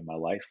want to know you in my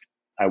life.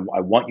 I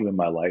want you in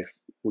my life.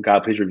 Well,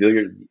 God, please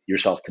reveal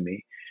yourself to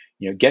me.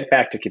 Get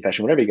back to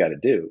confession, whatever you got to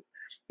do.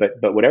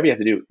 But whatever you have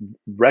to do,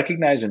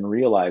 recognize and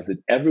realize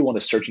that everyone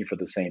is searching for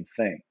the same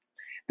thing.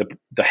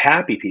 The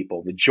happy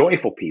people, the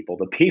joyful people,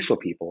 the peaceful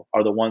people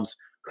are the ones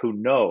who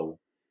know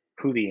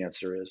who the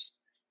answer is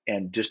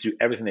and just do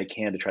everything they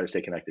can to try to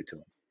stay connected to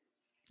him.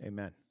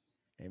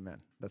 Amen.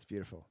 That's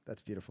beautiful.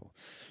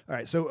 All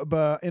right. So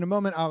in a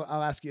moment,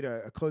 I'll ask you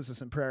to close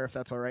this in prayer, if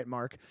that's all right,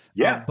 Mark.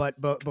 Yeah. But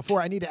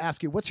before, I need to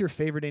ask you, what's your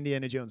favorite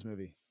Indiana Jones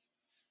movie?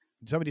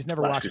 Somebody's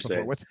never watched Crusade.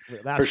 Before. What's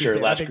Last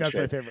Crusade? I think that's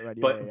my favorite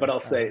one. But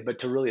I'll say, but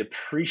to really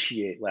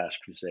appreciate Last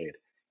Crusade,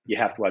 you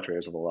have to watch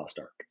Raiders of the Lost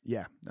Ark.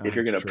 Yeah. If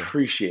you're going to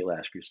appreciate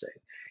Last Crusade,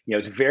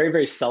 it's very,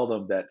 very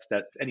seldom that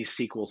any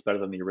sequel is better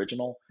than the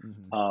original.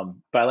 Mm-hmm.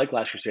 But I like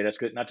Last Crusade. That's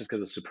good, not just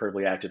because it's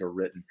superbly acted or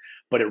written,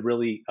 but it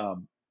really,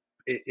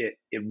 it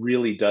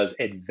really does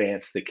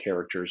advance the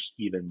characters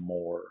even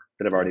more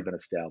that have already been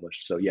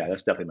established. So yeah,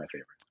 that's definitely my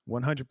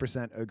favorite.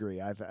 100% agree.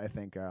 I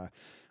think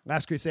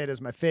Last Crusade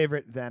is my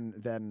favorite.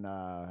 Then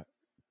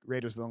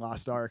Raiders of the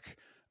Lost Ark.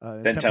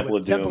 Then Temple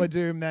of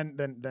Doom,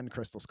 then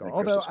Crystal Skull.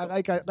 Although,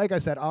 like I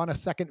said, on a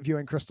second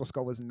viewing, Crystal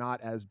Skull was not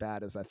as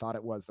bad as I thought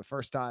it was the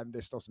first time.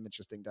 There's still some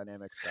interesting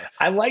dynamics. So,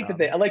 I like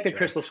that. I like that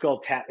Crystal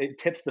Skull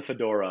tips the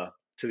fedora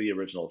to the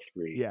original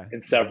 3 Yeah.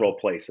 in several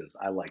places.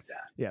 I like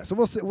that. Yeah. So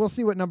we'll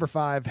see what number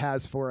 5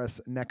 has for us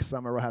next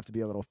summer. We'll have to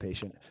be a little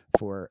patient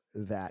for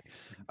that.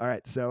 All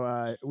right.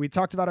 So we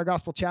talked about our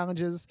gospel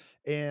challenges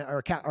and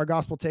our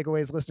gospel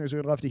takeaways. Listeners, we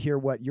would love to hear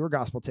what your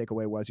gospel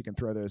takeaway was. You can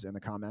throw those in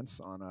the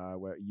comments on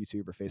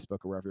YouTube or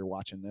Facebook or wherever you're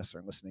watching this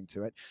or listening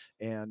to it.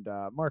 And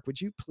Mark,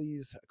 would you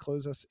please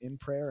close us in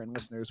prayer? And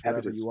listeners,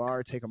 wherever you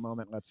are, take a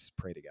moment. Let's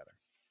pray together.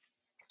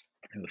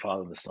 In the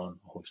Father, and the Son, and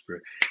the Holy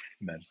Spirit.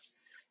 Amen.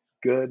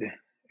 Good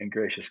and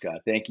gracious God,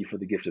 thank you for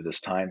the gift of this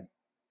time.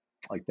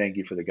 Like, thank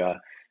you for God,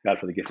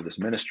 for the gift of this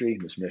ministry,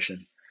 this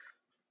mission.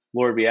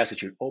 Lord, we ask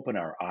that you open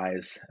our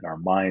eyes and our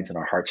minds and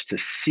our hearts to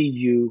see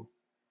you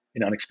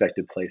in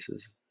unexpected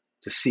places,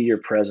 to see your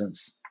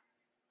presence,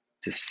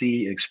 to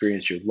see and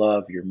experience your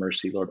love, your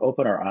mercy. Lord,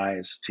 open our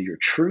eyes to your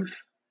truth.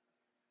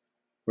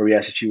 Lord, we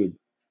ask that you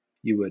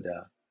would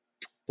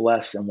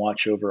bless and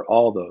watch over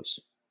all those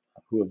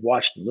who have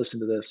watched and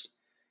listened to this.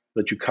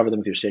 That you cover them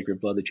with your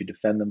sacred blood, that you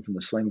defend them from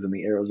the slings and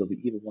the arrows of the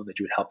evil one, that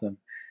you would help them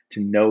to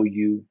know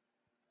you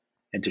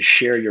and to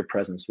share your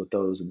presence with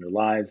those in their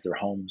lives, their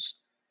homes,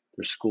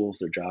 their schools,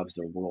 their jobs,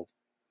 their world.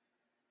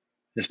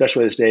 And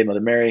especially this day,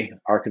 Mother Mary,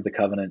 Ark of the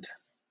Covenant,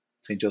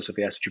 St. Joseph,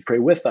 we ask that you pray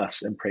with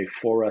us and pray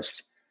for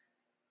us,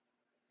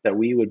 that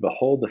we would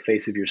behold the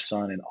face of your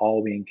Son in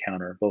all we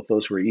encounter, both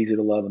those who are easy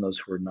to love and those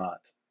who are not.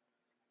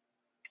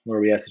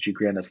 Lord, we ask that you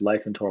grant us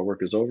life until our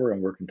work is over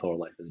and work until our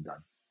life is done.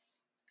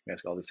 We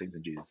ask all these things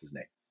in Jesus'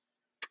 name.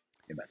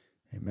 Amen.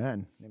 Amen.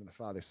 In the name of the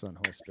Father, Son,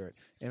 Holy Spirit.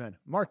 Amen.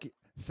 Mark,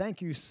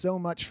 thank you so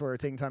much for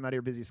taking time out of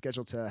your busy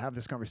schedule to have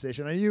this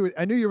conversation. I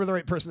knew you were the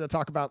right person to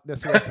talk about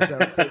this with. So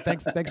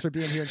thanks for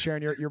being here and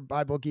sharing your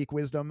Bible geek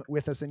wisdom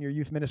with us and your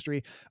youth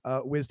ministry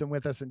wisdom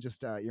with us, and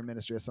just your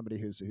ministry as somebody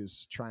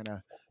who's trying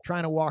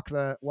to walk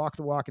the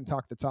walk and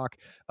talk the talk.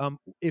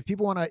 If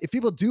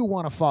people do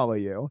want to follow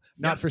you,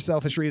 not for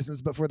selfish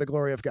reasons, but for the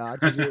glory of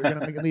God, because you're going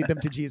to lead them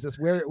to Jesus,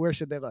 where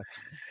should they look?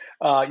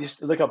 You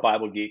just look up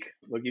Bible Geek.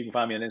 Look, you can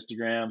find me on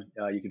Instagram.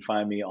 You can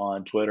find me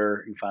on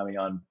Twitter. You can find me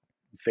on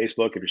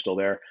Facebook if you're still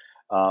there.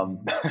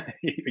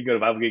 You can go to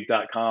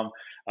BibleGeek.com.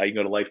 You can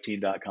go to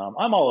LifeTeen.com.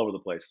 I'm all over the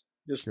place.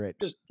 Just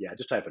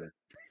type it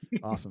in.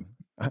 Awesome.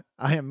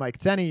 I am Mike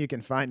Tenney. You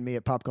can find me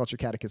at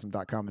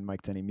PopCultureCatechism.com and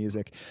Mike Tenney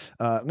Music.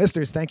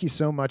 Listeners, thank you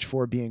so much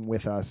for being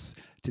with us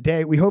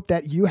today. We hope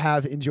that you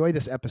have enjoyed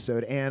this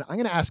episode, and I'm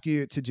going to ask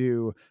you to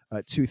do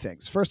 2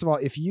 things. First of all,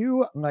 if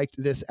you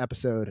liked this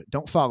episode,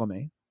 don't follow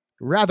me.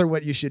 Rather,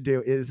 what you should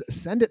do is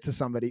send it to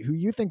somebody who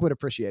you think would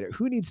appreciate it,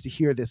 who needs to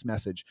hear this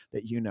message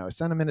that you know.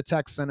 Send them in a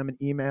text, send them an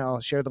email,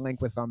 share the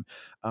link with them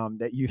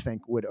that you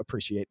think would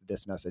appreciate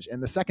this message.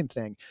 And the second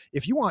thing,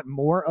 if you want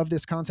more of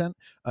this content,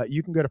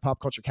 you can go to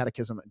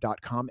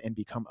popculturecatechism.com and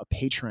become a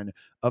patron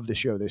of the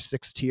show. There's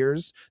 6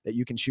 tiers that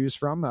you can choose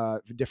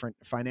from, different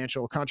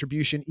financial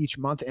contribution each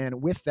month.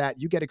 And with that,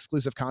 you get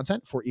exclusive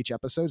content for each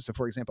episode. So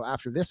for example,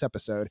 after this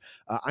episode,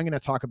 I'm going to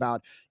talk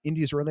about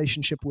Indy's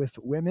relationship with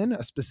women,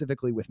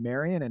 specifically with Marion,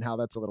 and how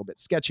that's a little bit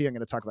sketchy. I'm going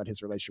to talk about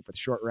his relationship with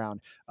Short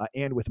Round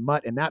and with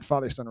Mutt and that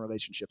father-son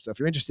relationship. So if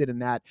you're interested in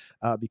that,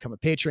 become a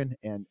patron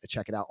and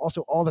check it out.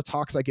 Also, all the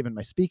talks I give in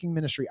my speaking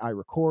ministry, I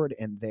record,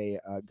 and they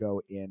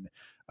go in.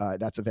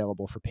 That's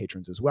available for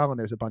patrons as well. And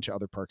there's a bunch of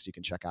other perks you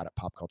can check out at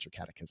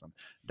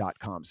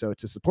popculturecatechism.com. So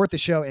to support the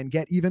show and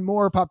get even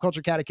more Pop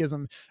Culture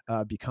Catechism,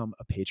 become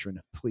a patron,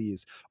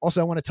 please.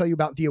 Also, I want to tell you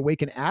about the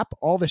Awaken app.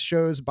 All the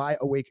shows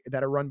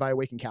that are run by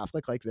Awaken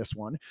Catholic, like this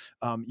one,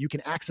 you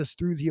can access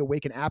through the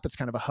Awaken app. It's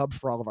kind of a hub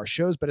for all of our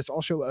shows, but it's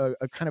also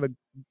a kind of a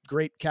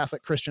great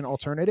Catholic Christian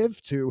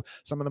alternative to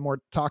some of the more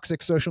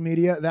toxic social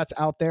media that's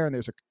out there. And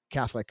there's a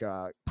Catholic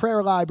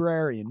prayer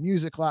library and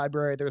music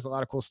library. There's a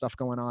lot of cool stuff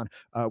going on.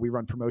 We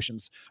run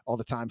promotions all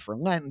the time for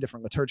Lent and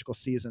different liturgical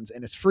seasons,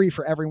 and it's free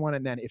for everyone.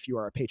 And then if you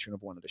are a patron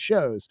of one of the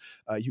shows,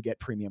 you get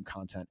premium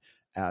content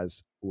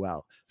as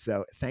well.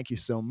 So thank you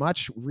so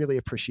much. Really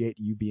appreciate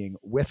you being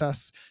with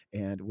us,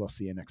 and we'll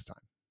see you next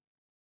time.